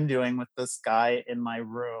what I'm doing with this guy in my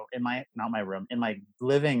room, in my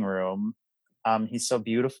living room. He's so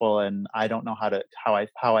beautiful, and I don't know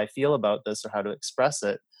how I feel about this or how to express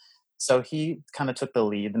it. So he kind of took the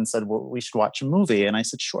lead and said, well, we should watch a movie. And I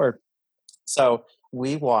said, sure. So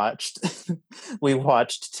we watched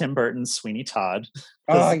Tim Burton's Sweeney Todd.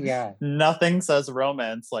 Oh yeah. Nothing says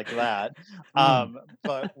romance like that.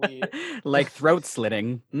 But we like throat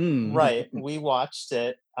slitting. Right. We watched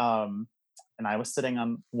it. And I was sitting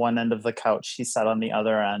on one end of the couch. He sat on the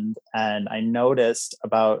other end. And I noticed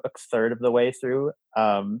about a third of the way through,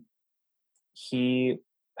 he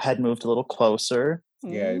had moved a little closer.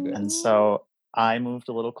 Yeah, he did. And so I moved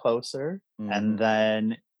a little closer. And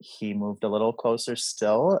then he moved a little closer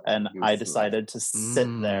still, and You I slut. decided to sit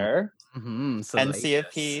there and see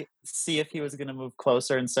if he was going to move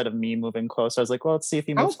closer instead of me moving closer. I was like, well, let's see if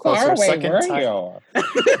he How moves closer far a away second were time. you?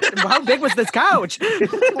 How big was this couch?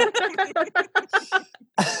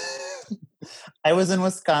 I was in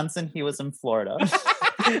Wisconsin. He was in Florida.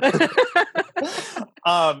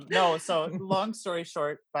 No, so long story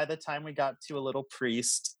short, by the time we got to a little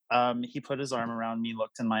priest, he put his arm around me,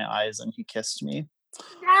 looked in my eyes, and he kissed me.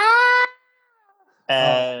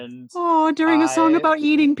 And during a song I- about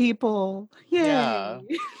eating people. Yay. Yeah.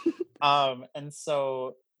 And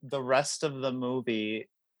so the rest of the movie,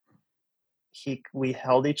 we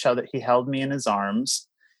held each other. He held me in his arms,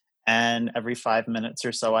 and every 5 minutes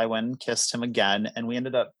or so, I went and kissed him again. And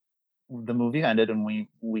the movie ended, and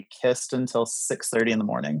we kissed until 6:30 in the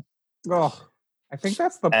morning. Oh, I think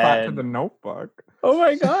that's the plot to And- The Notebook. Oh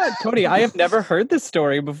my God, Cody, I have never heard this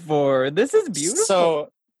story before. This is beautiful.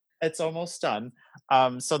 So it's almost done.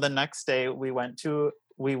 So the next day we went to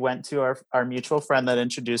our mutual friend that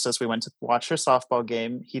introduced us. We went to watch her softball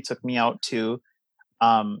game. He took me out to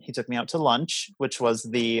lunch, which was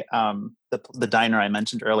the diner I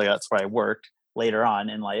mentioned earlier. That's where I worked later on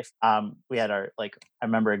in life. We had I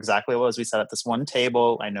remember exactly what it was. We sat at this one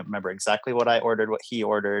table. I remember exactly what I ordered, what he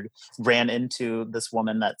ordered. Ran into this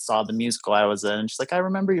woman that saw the musical I was in. And she's like, I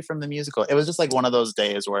remember you from the musical. It was just like one of those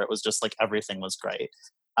days where it was just like everything was great.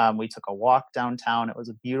 We took a walk downtown. It was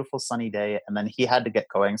a beautiful sunny day. And then he had to get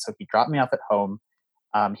going. So he dropped me off at home.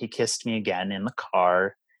 He kissed me again in the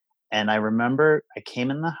car. And I remember I came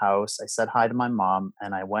in the house, I said hi to my mom,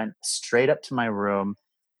 and I went straight up to my room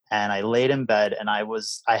and I laid in bed, and I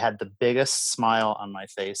had the biggest smile on my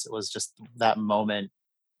face. It was just that moment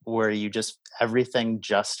where everything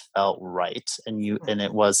just felt right. And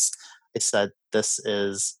I said, this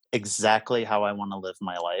is exactly how I want to live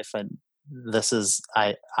my life. And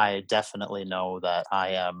I definitely know that I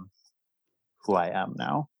am who I am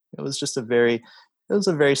now. It was a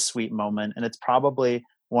very sweet moment. And it's probably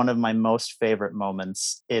one of my most favorite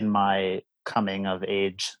moments in my coming of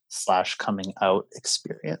age / coming out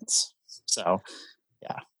experience. So,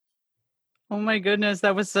 yeah. Oh my goodness,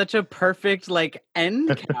 that was such a perfect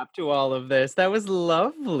end cap to all of this. That was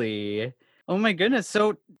lovely. Oh my goodness.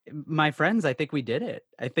 So my friends, I think we did it.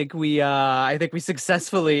 I think we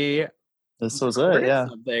successfully This was it, recorded yeah.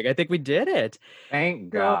 something. I think we did it. Thank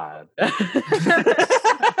God.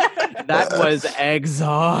 That was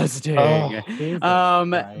exhausting.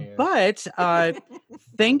 But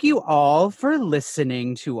thank you all for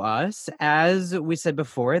listening to us. As we said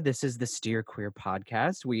before, this is the Steer Queer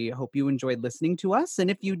podcast. We hope you enjoyed listening to us. And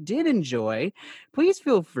if you did enjoy, please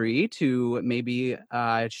feel free to maybe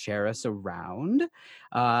share us around.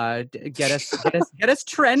 Get us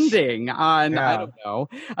trending on, I don't know.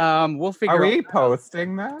 We'll figure Are out. we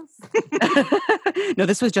posting this? No,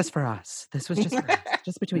 this was just for us. This was just for us.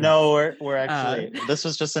 Just between us. No, we're actually this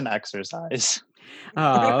was just an exercise.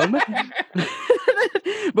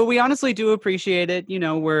 But we honestly do appreciate it. You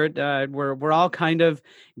know, we're all kind of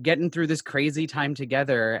getting through this crazy time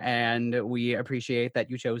together, and we appreciate that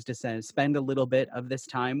you chose to spend a little bit of this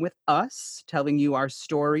time with us, telling you our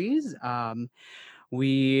stories.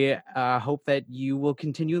 We hope that you will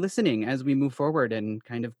continue listening as we move forward and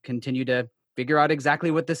kind of continue to figure out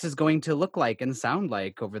exactly what this is going to look like and sound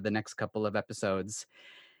like over the next couple of episodes.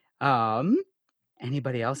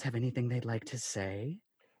 Anybody else have anything they'd like to say?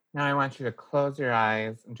 Now I want you to close your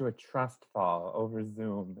eyes and do a trust fall over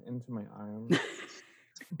Zoom into my arms.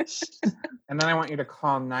 And then I want you to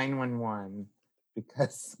call 911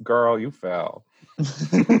 because, girl, you fell.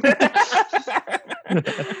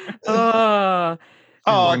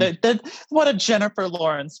 What a Jennifer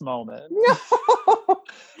Lawrence moment.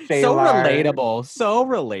 So relatable. So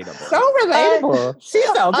relatable. So relatable. She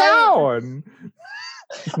fell down.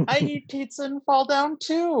 I eat pizza and fall down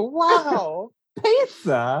too. Wow.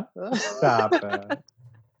 Pizza? Stop it.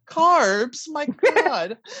 Carbs? My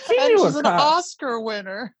God. And she's an Oscar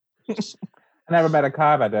winner. I never met a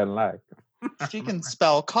carb I didn't like. She can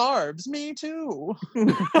spell carbs. Me too.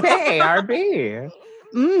 Hey, RB.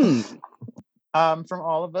 From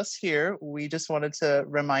all of us here, we just wanted to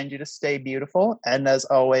remind you to stay beautiful. And as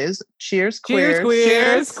always, cheers, queers.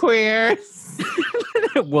 Cheers, queers.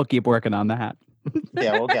 We'll keep working on that.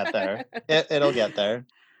 Yeah, we'll get there. It'll get there.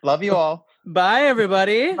 Love you all. Bye,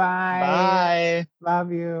 everybody. Bye.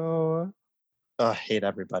 Love you. Oh, I hate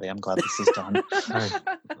everybody. I'm glad this is done.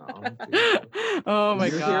 Oh my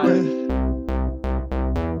God.